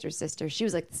my sister's sister. She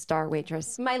was like the star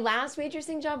waitress. My last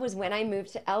waitressing job was when I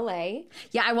moved to LA.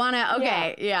 Yeah, I want to.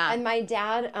 Okay, yeah. And my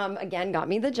dad, again, got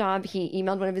me the job. He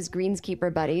emailed one of his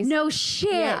greenskeeper buddies. No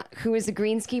shit. Yeah, who is a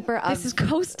greenskeeper of This is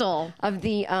coastal. of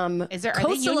the Are they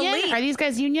Coastal union? elite. Are these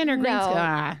guys union or green?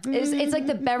 no. It's like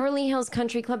the Beverly Hills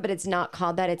Country Club, but it's not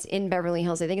called that. It's in Beverly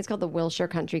Hills. I think it's called the Wilshire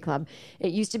Country Club.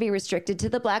 It used to be restricted to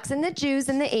the blacks and the Jews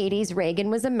in the 80s. Reagan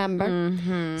was a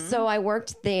member. So I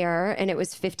worked there, and it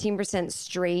was 15%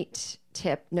 straight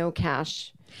tip, no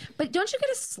cash. But don't you get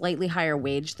a slightly higher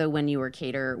wage though when you were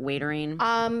waitering?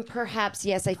 Perhaps,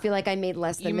 yes. I feel like I made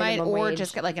less than You might, minimum or wage.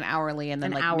 just get like an hourly and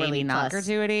then An like hourly maybe not plus.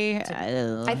 gratuity.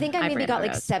 I think I maybe ran got the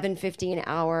like road. $7.50 an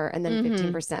hour and then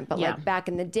 15%. But Yeah. like back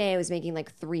in the day, I was making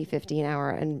like $3.50 an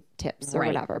hour and tips or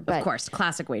whatever. But of course,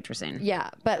 classic waitressing. yeah,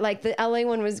 but like the LA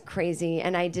one was crazy,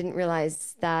 and I didn't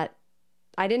realize that.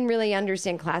 I didn't really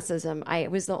understand classism. I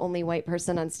was the only white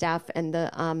person on staff, and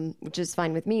which is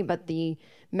fine with me, but the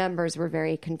members were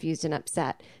very confused and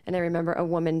upset. And I remember a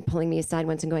woman pulling me aside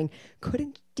once and going,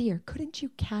 couldn't you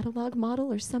catalog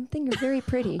model or something? You're very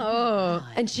pretty."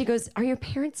 And she goes, "Are your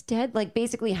parents dead?" Like,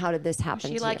 basically, how did this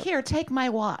happen She to like, you? here, take my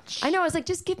watch. I know. I was like,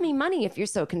 just give me money if you're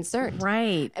so concerned.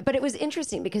 Right. But it was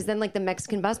interesting because then like the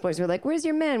Mexican busboys were like, "Where's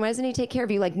your man? Why doesn't he take care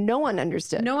of you?" Like, no one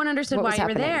understood. No one understood what why was you were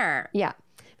happening. there. Yeah.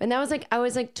 And that was like, I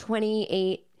was like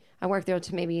 28. I worked there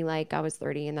to maybe like I was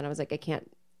 30. And then I was like, I can't.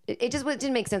 It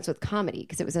didn't make sense with comedy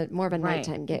because it was more of a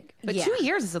nighttime gig. But 2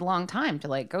 years is a long time to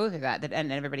like go through that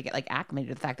and everybody get like acclimated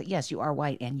to the fact that yes, you are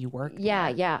white and you work. Yeah,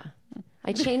 yeah.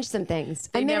 I changed some things.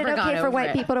 I made it never got okay for over white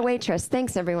it. people to waitress.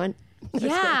 Thanks, everyone.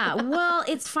 Yeah. Well,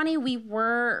 it's funny. We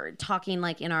were talking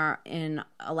like in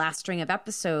a last string of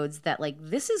episodes that like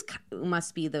this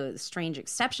must be the strange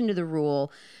exception to the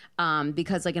rule.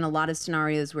 Because like in a lot of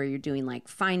scenarios where you're doing like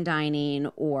fine dining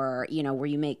or, where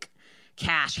you make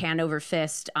cash hand over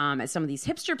fist at some of these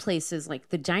hipster places, like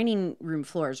the dining room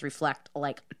floors reflect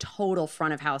like total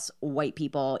front of house white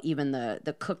people. Even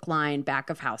the cook line back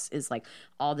of house is like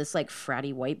all this like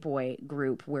fratty white boy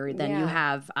group where then you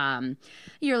have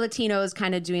your Latinos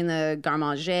kind of doing the garde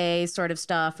manger sort of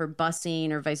stuff or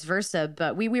busing or vice versa.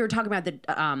 But we were talking about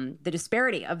the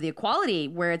disparity of the equality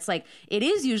where it's like it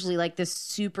is usually like this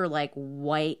super like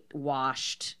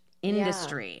whitewashed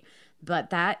industry.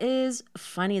 But that is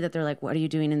funny that they're like, what are you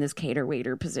doing in this cater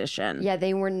waiter position? Yeah,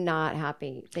 they were not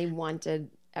happy. They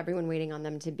wanted everyone waiting on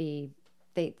them to be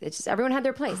it's just everyone had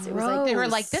their place. It was like They were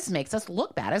like, this makes us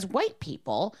look bad as white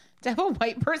people to have a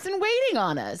white person waiting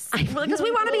on us. Because we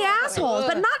want to be assholes,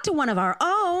 but not to one of our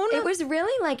own. It was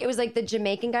really like, it was like the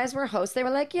Jamaican guys were hosts. They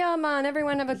were like, yeah, man,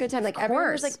 everyone have a good time. Like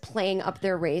everyone was like playing up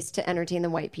their race to entertain the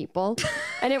white people.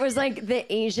 And it was like the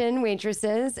Asian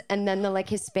waitresses and then the like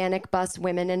Hispanic bus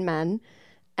women and men.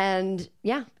 And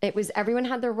yeah, it was, everyone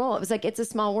had their role. It was like, it's a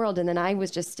small world. And then I was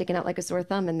just sticking out like a sore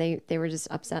thumb and they were just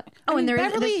upset. Oh, and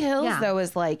Beverly Hills, though,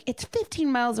 is like, it's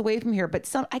 15 miles away from here, but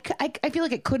I feel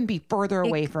like it couldn't be further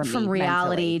away from me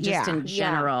reality, mentally. just in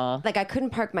general. Yeah. Like I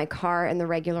couldn't park my car in the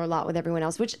regular lot with everyone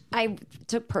else, which I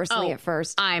took personally at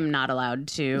first. I'm not allowed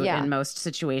to in most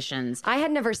situations. I had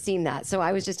never seen that. So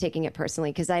I was just taking it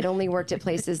personally because I'd only worked at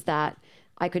places that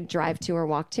I could drive to or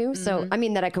walk to. So, I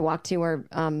mean, that I could walk to or,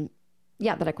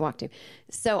 that I could walk to.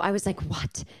 So I was like,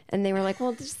 what? And they were like,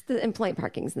 well, just the employee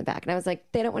parking's in the back. And I was like,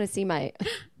 they don't want to see my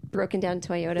broken down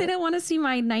Toyota. They don't want to see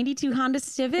my 92 Honda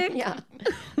Civic? Yeah.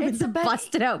 It's a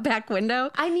busted out back window.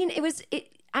 I mean,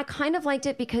 I kind of liked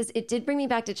it because it did bring me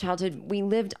back to childhood. We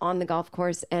lived on the golf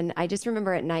course. And I just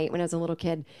remember at night when I was a little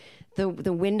kid, the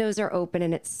windows are open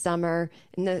and it's summer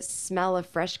and the smell of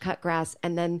fresh cut grass.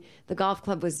 And then the golf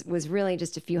club was really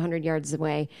just a few hundred yards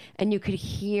away. And you could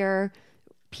hear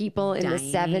people in the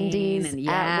 70s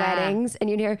at weddings, and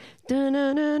you'd hear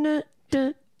da-na-na-na,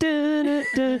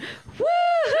 da-da-na-da,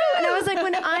 woo-hoo! And I was like,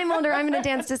 when I'm older, I'm going to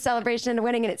dance to Celebration at a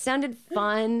wedding, and it sounded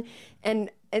fun, and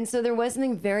so there was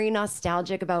something very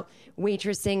nostalgic about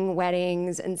waitressing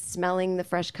weddings and smelling the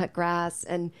fresh cut grass,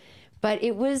 but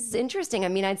it was interesting. I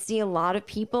mean, I'd see a lot of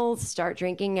people start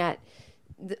drinking at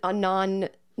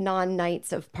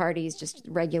non-nights of parties, just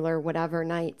regular whatever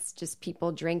nights, just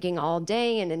people drinking all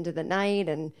day and into the night,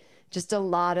 and just a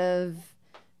lot of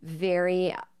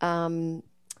very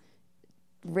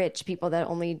rich people that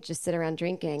only just sit around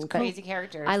drinking. Crazy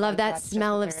characters. I love that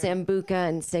smell of sambuca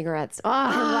and cigarettes. Oh,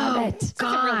 I love it. It's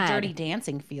like real Dirty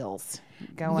Dancing feels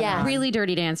going on. Really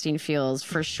Dirty Dancing feels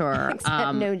for sure.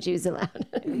 Except no Jews allowed.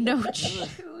 No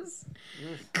Jews.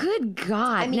 Good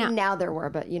God. I mean, now there were,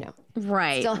 but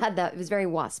right. Still had that. It was very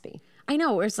waspy. I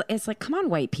know. It's like, come on,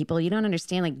 white people. You don't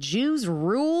understand. Like, Jews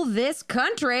rule this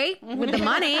country with the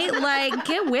money. Like,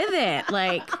 get with it.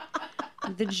 Like,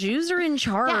 the Jews are in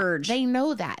charge. Yeah, they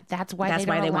know that. That's why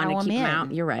they want to keep them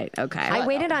out. You're right. Okay. I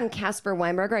waited on Casper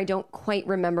Weinberger. I don't quite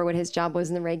remember what his job was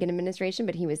in the Reagan administration,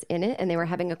 but he was in it, and they were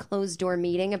having a closed door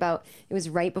meeting about. It was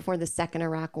right before the second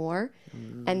Iraq War,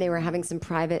 and they were having some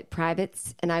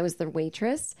privates, and I was the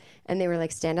waitress, and they were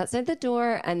like, stand outside the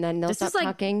door, and then they'll stop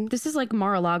talking. This is like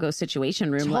Mar-a-Lago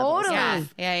Situation Room levels. Totally.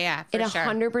 Yeah. It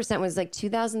 100% was like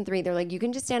 2003. They're like, you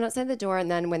can just stand outside the door,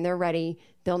 and then when they're ready,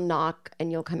 they'll knock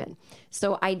and you'll come in.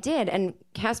 So I did. And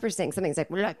Casper's saying something. He's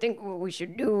like, well, I think what we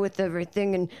should do with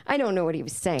everything. And I don't know what he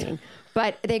was saying.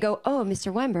 But they go, oh,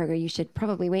 Mr. Weinberger, you should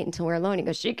probably wait until we're alone. He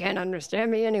goes, she can't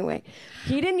understand me anyway.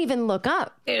 He didn't even look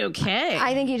up. Okay.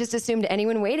 I think he just assumed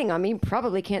anyone waiting on me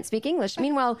probably can't speak English.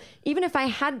 Meanwhile, even if I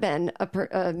had been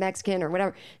a Mexican or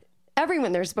whatever,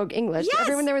 everyone there spoke English. Yes.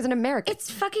 Everyone there was an American.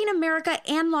 It's fucking America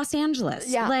and Los Angeles.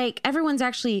 Yeah. Like, everyone's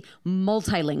actually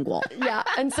multilingual. Yeah.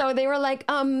 And so they were like,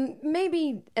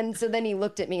 maybe. And so then he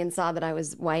looked at me and saw that I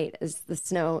was white as the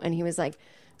snow. And he was like,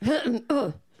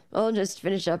 I'll just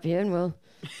finish up here and we'll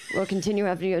continue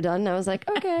after you're done. And I was like,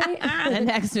 okay. The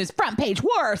next news, front page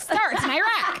war starts in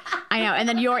Iraq. I know. And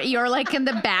then you're like in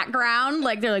the background,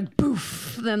 like they're like, poof.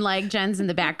 Then like Jen's in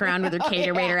the background with her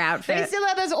cater waiter outfit. They still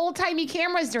have those old timey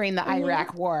cameras during the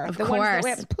Iraq war. Of the course. Ones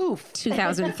that went poof.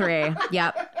 2003.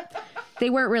 Yep. They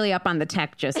weren't really up on the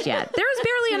tech just yet. There was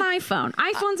barely an iPhone.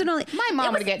 iPhones and only. My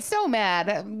mom would get so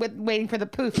mad with waiting for the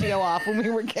poof to go off when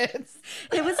we were kids.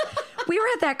 We were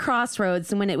at that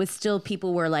crossroads, and when it was still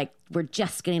people were like, we're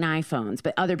just getting iPhones,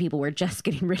 but other people were just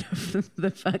getting rid of the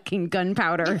fucking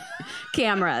gunpowder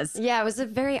cameras. Yeah, it was a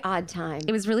very odd time.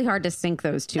 It was really hard to sync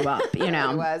those two up, It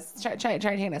was. Try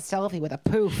taking a selfie with a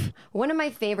poof. One of my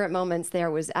favorite moments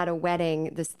there was at a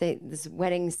wedding. This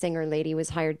wedding singer lady was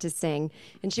hired to sing,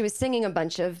 and she was singing a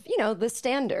bunch of, the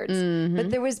standards. Mm-hmm. But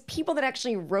there was people that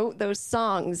actually wrote those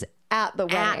songs at the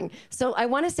wedding. So I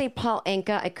want to say Paul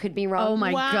Anka. I could be wrong. Oh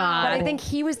my God. But I think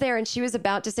he was there, and she was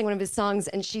about to sing one of his songs,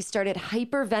 and she started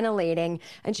hyperventilating,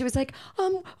 and she was like,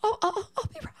 I'll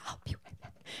be right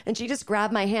back. And she just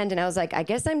grabbed my hand, and I was like, I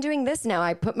guess I'm doing this now.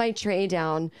 I put my tray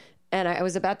down, and I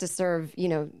was about to serve,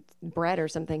 bread or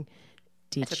something.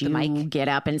 Did you get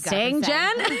up and sing,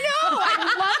 Jen? No,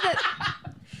 I love it.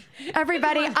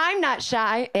 Everybody, I'm not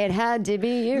shy. It had to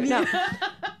be you. No.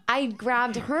 I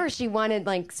grabbed her. She wanted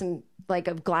like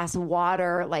a glass of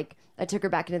water, like I took her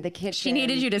back into the kitchen. She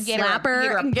needed you to Get slap her.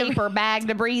 Get her a and give paper bag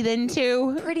to breathe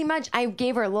into. Pretty much. I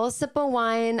gave her a little sip of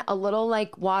wine, a little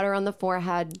like water on the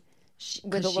forehead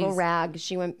with a little rag.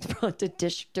 She went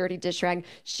to dirty dish rag.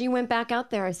 She went back out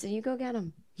there. I said, "You go get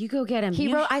him." You go get him.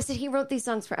 He wrote. I said he wrote these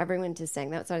songs for everyone to sing.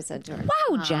 That's what I said to her.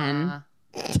 Wow, Jen.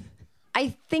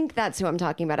 I think that's who I'm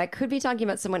talking about. I could be talking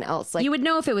about someone else. Like You would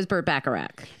know if it was Burt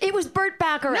Bacharach. it was Burt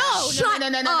Bacharach. No.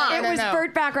 It was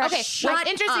Burt Bacharach. Okay, what's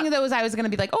interesting though is I was going to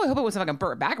be like, oh, I hope it was fucking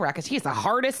Burt Bacharach because he's the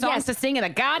hardest songs to sing in the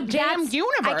goddamn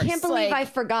universe. I can't believe Like, I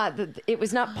forgot that it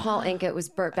was not Paul Anka. It was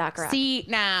Burt Bacharach. See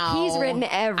now, He's written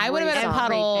every I would have been a song.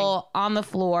 puddle on the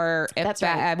floor if That's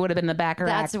that right. I would have been the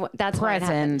Bacharach That's why it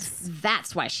happened. presence.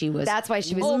 That's why she was. That's why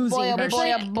she was Oh, boy, oh, losing her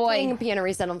boy, oh, shit boy. playing a piano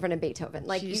recital in front of Beethoven.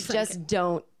 Like you just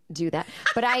don't do that.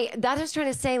 But that's just trying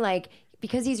to say, like,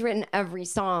 because he's written every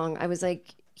song, I was like,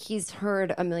 he's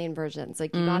heard a million versions.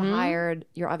 Like you got hired,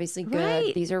 you're obviously good.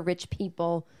 Right. These are rich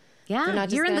people. Yeah, They're not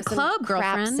just you're in gonna the some club,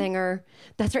 crap girlfriend. singer.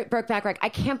 That's right, Burt Bacharach. I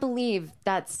can't believe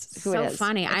that's who so it is.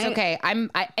 funny. It's okay.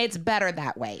 It's better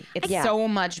that way. It's Yeah. so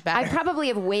much better. I probably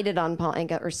have waited on Paul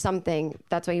Anka or something.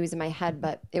 That's why he was in my head,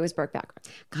 but it was Burt Bacharach.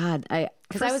 God,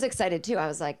 Because I was excited too. I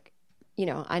was like,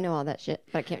 I know all that shit,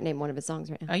 but I can't name one of his songs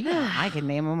right now. Oh, yeah, I can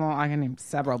name them all. I can name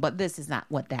several, but this is not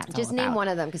what that's Just all name about. one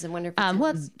of them because I wonder if it's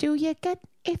What do you get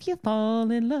if you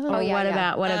fall in love? Oh, yeah.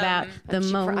 what about the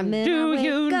moment? Do I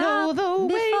you wake know up the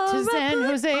way to before I San put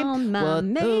Jose? on my What the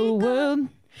makeup? world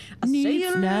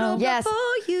needs now Yes.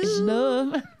 is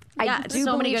love. Yeah, I do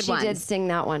so many believe good she did ones. sing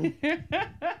that one.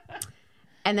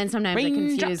 And then sometimes I confuse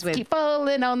Raindrops with. keep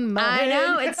falling on my I head.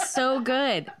 know, it's so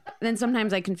good. Then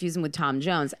sometimes I confuse him with Tom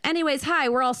Jones. Anyways, hi,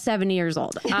 we're all 70 years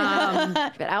old. But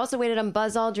I also waited on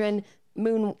Buzz Aldrin,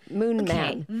 Moon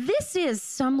Man. This is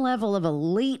some level of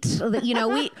elite.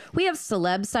 We have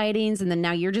celeb sightings, and then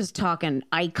now you're just talking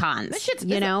icons. This shit's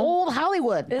you know, old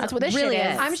Hollywood. That's what this really shit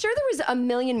is. is. I'm sure there was a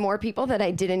million more people that I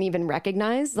didn't even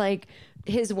recognize. Like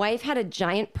his wife had a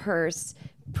giant purse,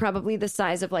 probably the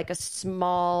size of like a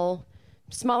smaller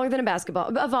than a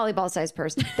volleyball sized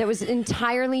purse that was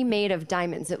entirely made of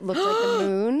diamonds. It looked like the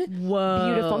moon.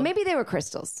 Whoa. Beautiful. Maybe they were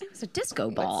crystals. it's a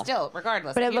disco ball. Still,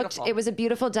 regardless, But beautiful. it was a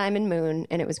beautiful diamond moon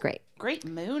and it was great. Great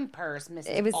moon purse, Mrs.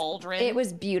 It was Aldrin. It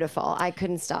was beautiful. I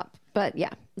couldn't stop. But yeah,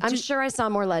 I'm sure I saw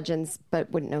more legends,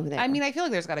 but wouldn't know who they were. I mean, I feel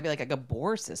like there's got to be like a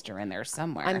Gabor sister in there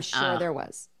somewhere. I'm sure there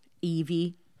was.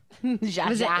 Evie. Zsa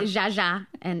Was it Zsa. Zsa Zsa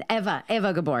and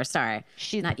Eva Gabor? Sorry,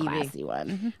 She's not the Evie. classy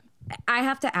one. I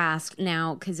have to ask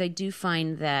now because I do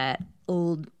find that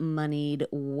old moneyed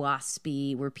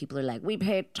waspy where people are like, we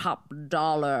pay top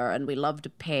dollar and we love to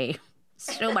pay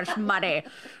so much money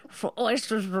for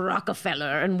oysters for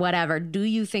Rockefeller and whatever. Do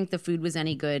you think the food was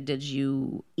any good? Did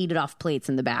you eat it off plates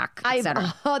in the back,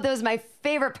 etc.? That was my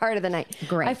favorite part of the night.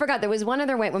 Great. I forgot there was one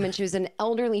other white woman. She was an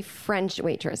elderly French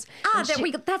waitress. And There she-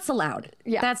 we go. That's allowed.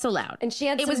 Yeah. That's allowed. And she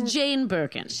had it some- was Jane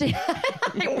Birkin.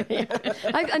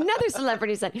 Another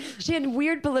celebrity said she had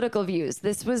weird political views.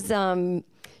 This was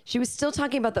she was still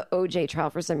talking about the OJ trial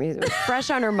for some reason. It was fresh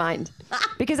on her mind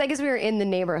because I guess we were in the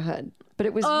neighborhood. But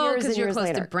it was Oh, years 'cause and you're years close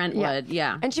to later. Brentwood,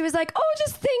 yeah. And she was like, "Oh,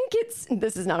 just think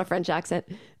this is not a French accent.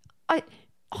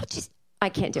 I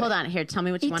can't do it. Hold on, here. Tell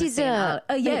me what you It want to is say.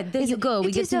 Yeah, there you go. We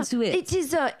it get is, into it. It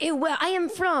is where I am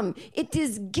from. It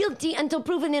is guilty until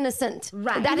proven innocent.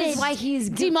 Right. That is why he's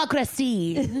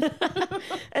Democracy.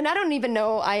 And I don't even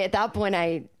know. At that point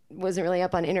I wasn't really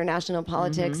up on international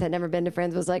politics. Had never been to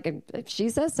France. Was like, if she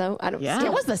says so. I don't. Yeah.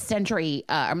 It was the century.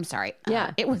 I'm sorry.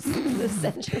 Yeah. It was The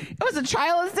century. It was a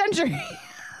trial of the century.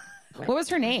 What was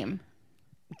her name?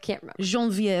 Can't remember.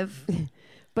 Genevieve.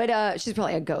 But she's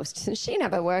probably a ghost. She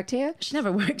never worked here. She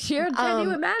never worked here. Can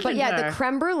you imagine? But yeah, her? the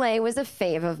creme brulee was a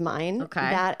fave of mine. Okay.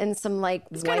 That and some like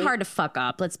It's kind of hard to fuck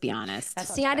up. Let's be honest.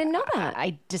 See, I didn't know that.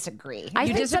 I disagree. I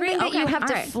You think disagree? something that you Okay, have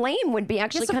to all right. flame would be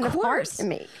actually Yes, of kind of hard course. to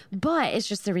make. But it's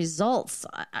just the results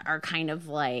are kind of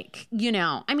like,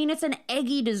 I mean, it's an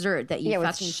eggy dessert that you Yeah, with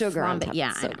fucking sugar on flump it. top.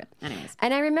 Yeah, It's so I know. good. Anyways.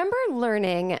 And I remember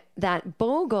learning that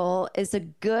Bogle is a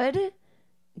good,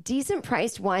 decent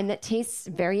priced wine that tastes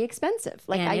very expensive.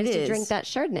 Like And I it used to is. drink that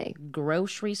Chardonnay.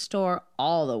 Grocery store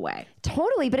all the way.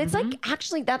 Totally, but it's like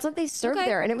actually that's what they served Okay.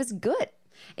 there, and it was good.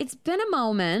 It's been a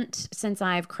moment since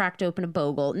I've cracked open a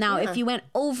Bogle. Now, if you went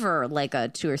over like a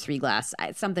 2 or 3 glass,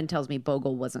 something tells me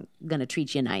Bogle wasn't going to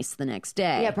treat you nice the next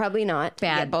day. Yeah, probably not.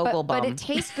 Bad Bogle But bum. it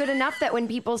tastes good enough that when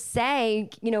people say,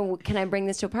 can I bring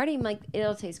this to a party? I'm like,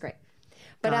 it'll taste great.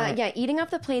 But yeah, eating off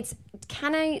the plates,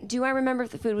 do I remember if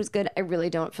the food was good? I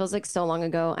really don't. It feels like so long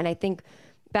ago. And I think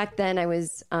back then I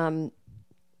was,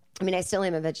 I still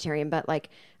am a vegetarian, but like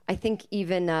I think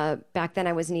even back then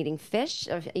I wasn't eating fish.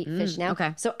 I eat fish now.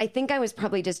 Okay. So I think I was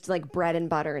probably just like bread and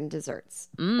butter and desserts.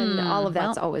 And all of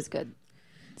that's always good.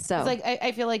 So It's like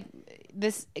I feel like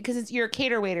this because you're a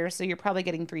cater waiter, so you're probably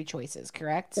getting 3 choices,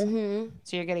 correct? Mm-hmm.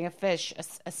 So you're getting a fish,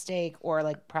 a steak, or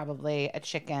like probably a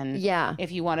chicken. Yeah. If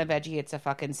you want a veggie, it's a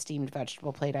fucking steamed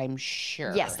vegetable plate, I'm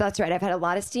sure. yes, that's right. I've had a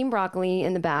lot of steamed broccoli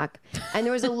in the back. And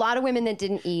there was a lot of women that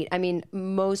didn't eat. I mean,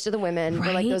 most of the women were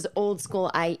like Right? those old school,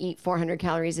 I eat 400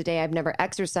 calories a day. I've never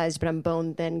exercised, but I'm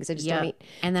bone thin because I just don't eat.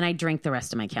 And then I drink the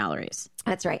rest of my calories.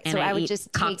 That's right. And So I would eat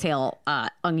just take, cocktail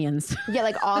onions. yeah,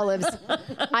 like olives.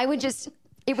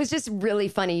 It was just really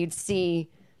funny. You'd see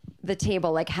the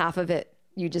table, like half of it,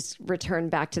 you just return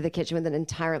back to the kitchen with an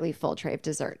entirely full tray of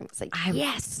dessert. And it's like,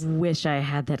 yes. Wish I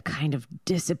had that kind of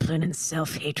discipline and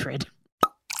self-hatred.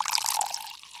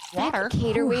 Water.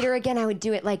 Cater waiter again, I would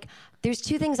do it like, there's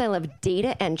 2 things I love,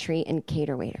 data entry and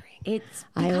cater waitering. It's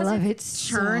I because love it's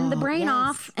it turn the so, brain yes.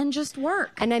 off and just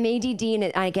work. And I'm ADD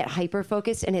and I get hyper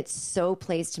focused and it so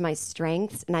plays to my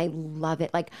strengths and I love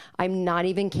it. Like, I'm not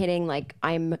even kidding. Like,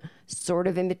 I'm sort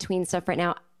of in between stuff right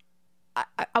now.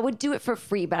 I would do it for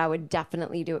free, but I would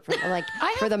definitely do it for like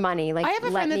for the money. Like, I have a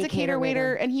let friend that's me a cater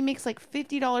waiter, and he makes like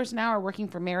 $50 an hour working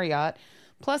for Marriott,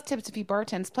 plus tips if he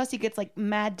bartends, plus he gets like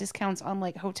mad discounts on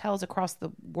like hotels across the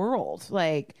world.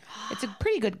 Like, it's a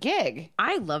pretty good gig.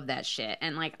 I love that shit.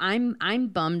 And like I'm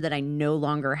bummed that I no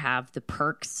longer have the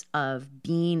perks of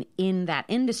being in that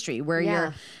industry where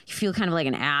you feel kind of like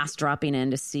an ass dropping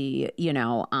in to see,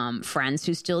 friends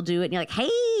who still do it. And you're like,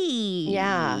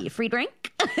 hey, free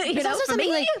drink. There's also for something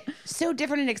me? like so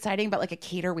different and exciting about like a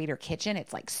cater waiter kitchen.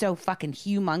 It's like so fucking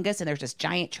humongous, and there's just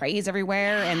giant trays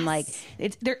everywhere, and like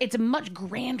it's a much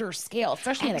grander scale,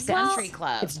 especially in a country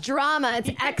club. It's drama.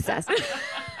 It's excess.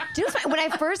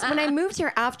 When I moved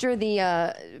here after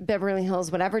the Beverly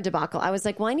Hills whatever debacle, I was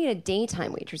like, well, I need a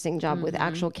daytime waitressing job with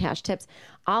actual cash tips.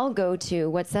 I'll go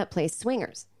to what's that place?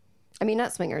 Swingers. I mean,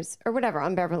 not Swingers or whatever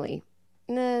on Beverly.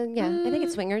 I think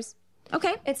it's Swingers.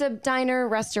 Okay. It's a diner,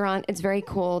 restaurant. It's very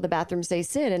cool. The bathrooms say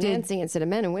sit and dancing instead of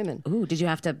men and women. Ooh, did you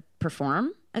have to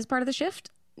perform as part of the shift?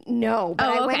 No, but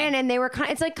I went okay. in and they were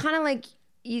kind of like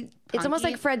it's almost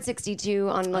like Fred 62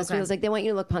 on Los Wheels. Like, they want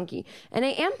you to look punky. And I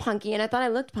am punky, and I thought I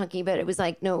looked punky, but it was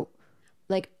like, no,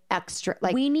 like extra.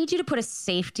 Like, we need you to put a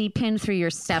safety pin through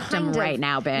your septum kind of. right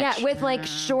now, bitch. Yeah, with like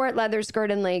short leather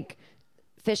skirt and like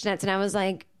fishnets. And I was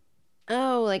like,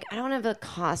 oh, like, I don't have a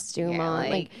costume on.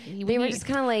 Like, they were just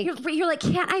kind of like... You're like,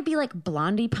 can't I be like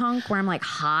Blondie Punk where I'm like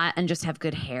hot and just have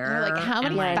good hair? You're like, how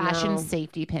many I fashion know.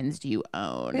 safety pins do you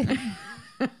own?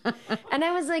 And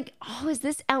I was like, oh, is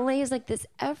this LA is like this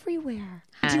everywhere?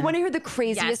 Do you want to hear the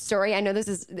craziest story? I know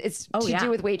it's to do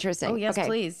with waitressing. Oh, yes, okay.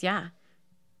 please. Yeah.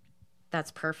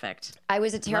 That's perfect. I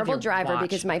was a terrible your driver watch.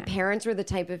 because my parents were the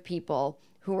type of people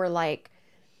who were like,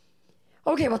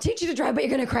 okay, we'll teach you to drive, but you're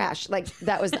going to crash. Like,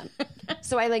 that was them.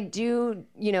 So I like do,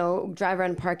 drive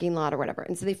around parking lot or whatever.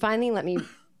 And so they finally let me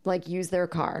like use their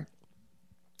car.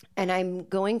 And I'm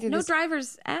going through No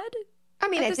driver's ed? I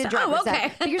mean, it's a time. driver's Okay.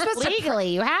 ed, but you're supposed Legally,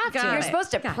 you have to. You're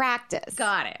supposed to practice.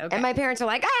 Got it. Okay. And my parents are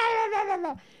like,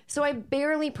 ah. So I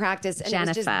barely practiced, and it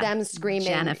was just Jennifer. them screaming,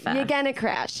 Jennifer. "You're gonna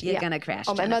crash! You're gonna crash,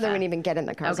 Oh, my Jennifer. mother wouldn't even get in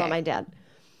the car. It was all Okay. my dad.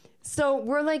 So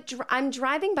we're like, I'm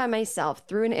driving by myself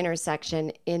through an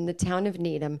intersection in the town of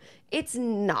Needham. It's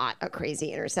not a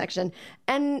crazy intersection,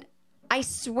 and I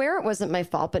swear it wasn't my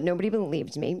fault, but nobody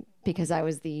believed me because I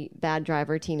was the bad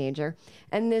driver teenager.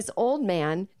 And this old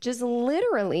man just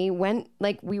literally went,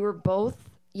 like, we were both,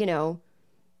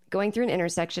 going through an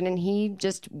intersection, and he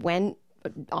just went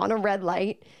on a red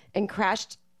light and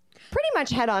crashed pretty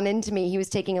much head on into me. He was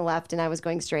taking a left and I was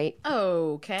going straight.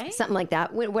 Okay. Something like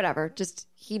that. Whatever. Just,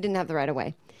 he didn't have the right of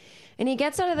way. And he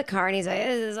gets out of the car and he's like,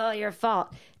 this is all your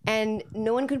fault. And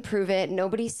no one could prove it.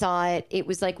 Nobody saw it. It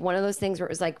was like one of those things where it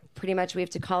was like, pretty much we have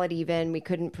to call it even. We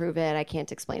couldn't prove it. I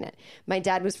can't explain it. My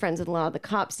dad was friends with a lot of the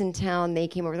cops in town. They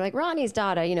came over like, Ronnie's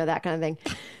daughter, that kind of thing.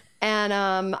 And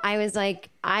I was like,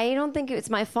 I don't think it's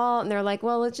my fault. And they're like,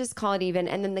 well, let's just call it even.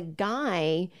 And then the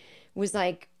guy was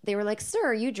like, they were like, sir,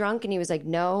 are you drunk? And he was like,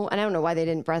 no. And I don't know why they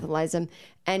didn't breathalyze him.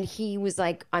 And he was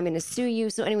like, I'm going to sue you.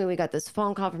 So anyway, we got this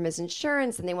phone call from his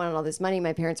insurance and they wanted all this money.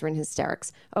 My parents were in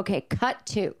hysterics. Okay, cut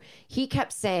to. He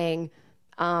kept saying,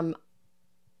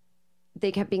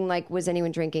 they kept being like, was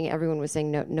anyone drinking? Everyone was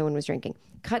saying no one was drinking.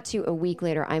 Cut to a week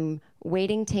later, I'm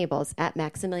waiting tables at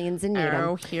Maximilian's in Needham.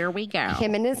 Oh, here we go.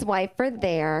 Him and his wife are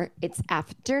there. It's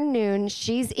afternoon.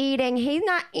 She's eating. He's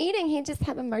not eating. He just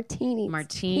had a martini.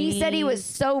 He said he was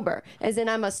sober, as in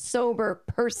I'm a sober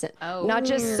person, not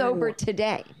just sober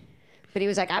today. But he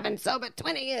was like, I've been sober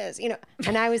 20 years,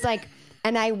 And I was like,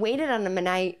 and I waited on him,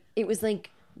 and it was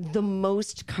like the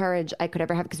most courage I could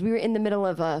ever have because we were in the middle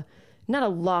of not a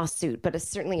lawsuit, but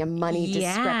certainly a money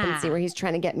discrepancy where he's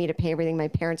trying to get me to pay everything. My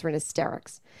parents were in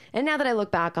hysterics. And now that I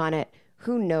look back on it,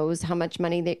 who knows how much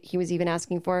money that he was even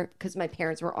asking for because my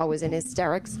parents were always in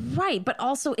hysterics. Right. But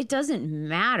also it doesn't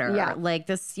matter. Yeah. Like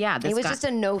this. It was just a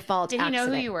no-fault accident. Did he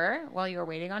know who you were while you were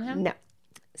waiting on him? No.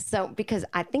 So, because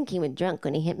I think he was drunk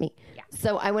when he hit me. Yeah.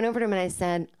 So I went over to him and I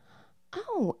said,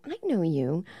 "Oh, I know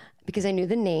you," because I knew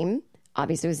the name.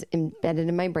 Obviously, it was embedded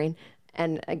in my brain.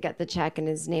 And I got the check and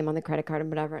his name on the credit card and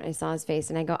whatever. And I saw his face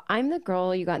and I go, "I'm the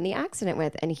girl you got in the accident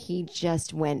with." And he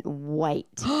just went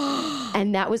white.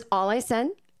 And that was all I said.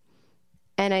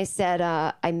 And I said,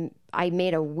 I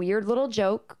made a weird little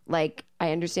joke. Like,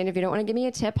 "I understand if you don't want to give me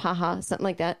a tip. Haha," something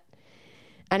like that.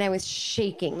 And I was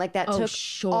shaking. Like that took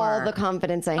all the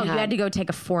confidence I had. You had to go take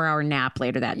a 4-hour nap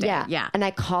later that day. Yeah. And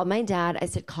I called my dad. I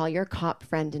said, "Call your cop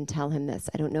friend and tell him this.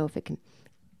 I don't know if it can."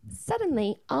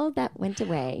 Suddenly, all that went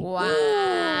away.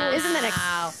 Wow. Isn't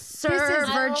that Serve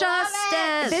for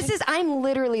justice. I'm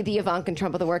literally the Ivanka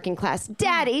Trump of the working class.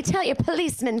 Daddy, tell your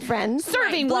policeman friends.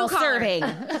 Serving while serving.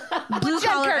 Blue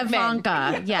collar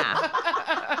Ivanka. Yeah.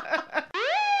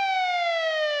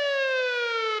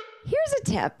 Here's a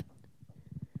tip.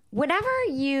 Whatever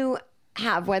you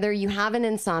have, whether you have an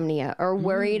insomnia or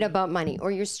worried about money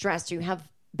or you're stressed or you have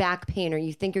back pain or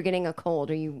you think you're getting a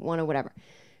cold or you want to whatever,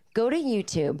 go to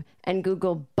YouTube and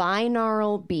Google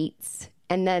binaural beats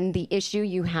and then the issue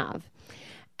you have.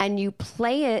 And you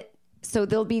play it. So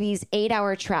there'll be these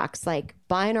 8-hour tracks like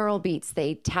binaural beats.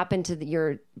 They tap into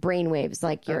your brain waves,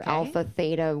 like your alpha,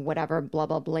 theta, whatever, blah,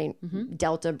 blah, blah,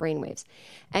 delta brain waves.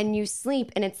 And you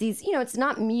sleep and it's these, it's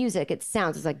not music, it's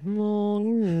sounds. It's like,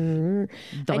 and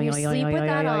you sleep with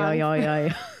that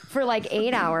on for like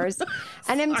 8 hours.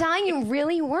 And I'm telling you, it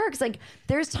really works. Like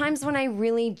there's times when I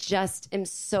really just am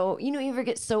so, you ever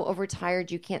get so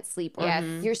overtired you can't sleep or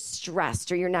you're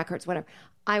stressed or your neck hurts, whatever.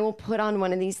 I will put on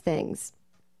one of these things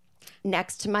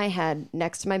next to my head,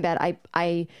 next to my bed.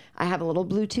 I have a little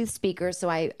Bluetooth speaker, so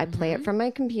I play it from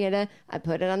my computer. I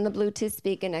put it on the Bluetooth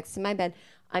speaker next to my bed.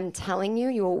 I'm telling you,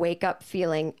 you will wake up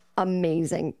feeling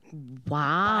amazing.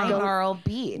 Wow. Binaural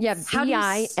beats. Yeah,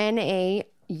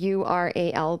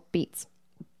 BINAURAL beats.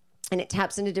 And it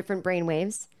taps into different brain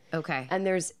waves. Okay. And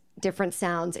there's different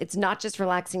sounds. It's not just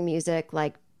relaxing music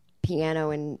like piano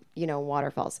and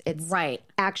waterfalls. It's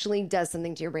actually does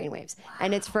something to your brainwaves. Wow.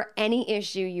 And it's for any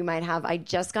issue you might have. I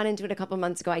just got into it a couple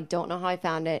months ago. I don't know how I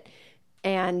found it.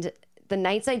 And the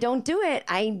nights I don't do it,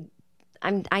 I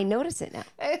notice it now.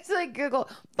 It's like Google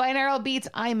binaural beats.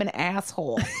 I'm an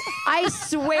asshole. I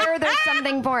swear there's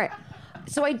something for it.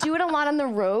 So I do it a lot on the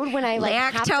road when I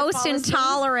lactose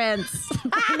intolerance.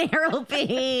 Binaural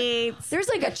beats. There's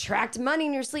attract money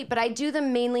in your sleep, but I do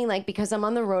them mainly because I'm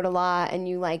on the road a lot and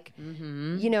you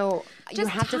you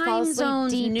have to fall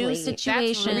asleep deeply. New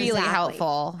situations. That's really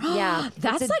helpful. Yeah.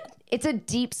 It's a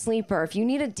deep sleeper. If you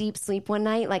need a deep sleep one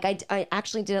night, I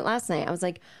actually did it last night. I was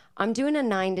like, I'm doing a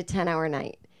 9 to 10 hour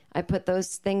night. I put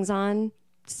those things on,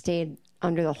 stayed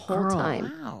under the whole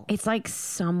time. Wow. It's like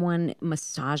someone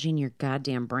massaging your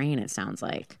goddamn brain, it sounds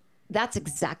like. That's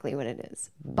exactly what it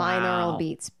is. Wow. Binaural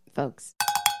beats, folks.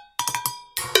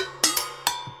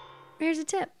 Here's a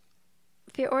tip.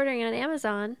 If you're ordering on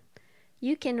Amazon,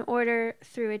 you can order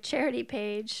through a charity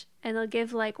page and they'll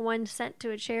give 1 cent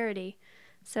to a charity.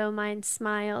 So mine's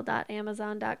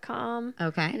smile.amazon.com.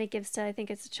 Okay. And it gives to, I think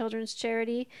it's a children's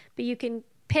charity. But you can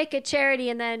pick a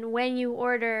charity and then when you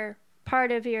order,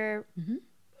 part of your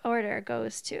order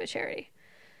goes to a charity.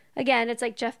 Again, it's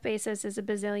like Jeff Bezos is a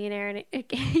bazillionaire and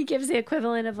he gives the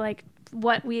equivalent of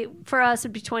what for us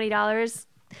would be $20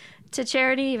 to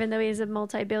charity, even though he's a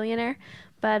multi-billionaire.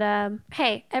 But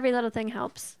hey, every little thing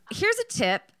helps. Here's a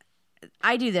tip.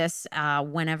 I do this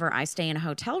whenever I stay in a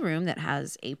hotel room that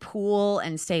has a pool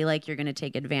and say you're going to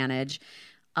take advantage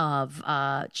of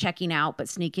checking out but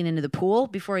sneaking into the pool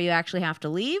before you actually have to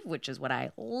leave, which is what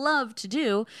I love to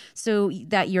do, so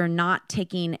that you're not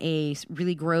taking a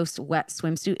really gross wet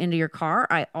swimsuit into your car.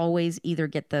 I always either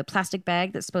get the plastic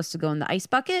bag that's supposed to go in the ice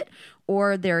bucket,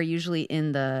 or they're usually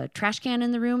in the trash can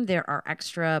in the room. There are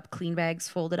extra clean bags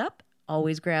folded up.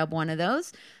 Always grab one of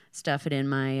those, stuff it in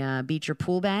my beach or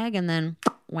pool bag, and then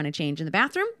when I change in the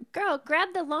bathroom. Girl,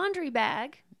 grab the laundry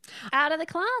bag out of the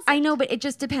closet. I know, but it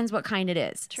just depends what kind it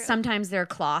is. True. Sometimes they're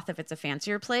cloth if it's a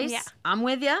fancier place. Yeah. I'm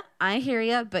with you. I hear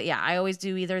you. But yeah, I always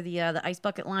do either the ice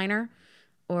bucket liner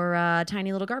or a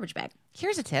tiny little garbage bag.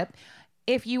 Here's a tip.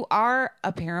 If you are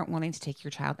a parent wanting to take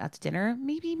your child out to dinner,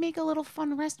 maybe make a little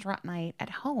fun restaurant night at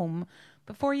home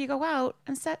before you go out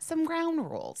and set some ground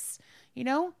rules.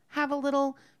 Have a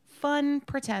little fun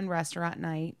pretend restaurant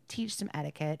night, teach some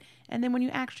etiquette, and then when you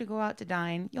actually go out to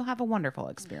dine, you'll have a wonderful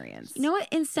experience. You know what?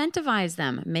 Incentivize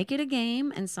them. Make it a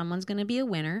game, and someone's going to be a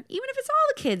winner. Even if it's all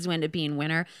the kids who end up being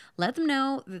winner, let them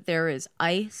know that there is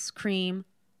ice cream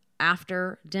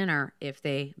after dinner if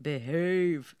they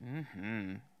behave.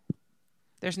 Mm-hmm.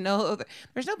 There's no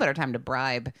better time to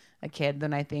bribe a kid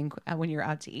than I think when you're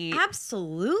out to eat.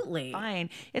 Absolutely.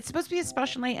 Fine. It's supposed to be a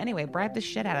special night anyway. Bribe the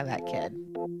shit out of that kid.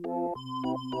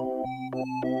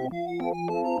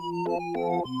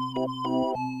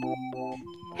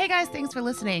 Hey guys, thanks for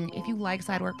listening. If you like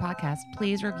Sidework Podcast,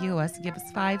 please review us, give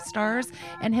us 5 stars,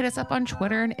 and hit us up on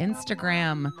Twitter and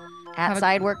Instagram. At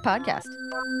Sidework Podcast.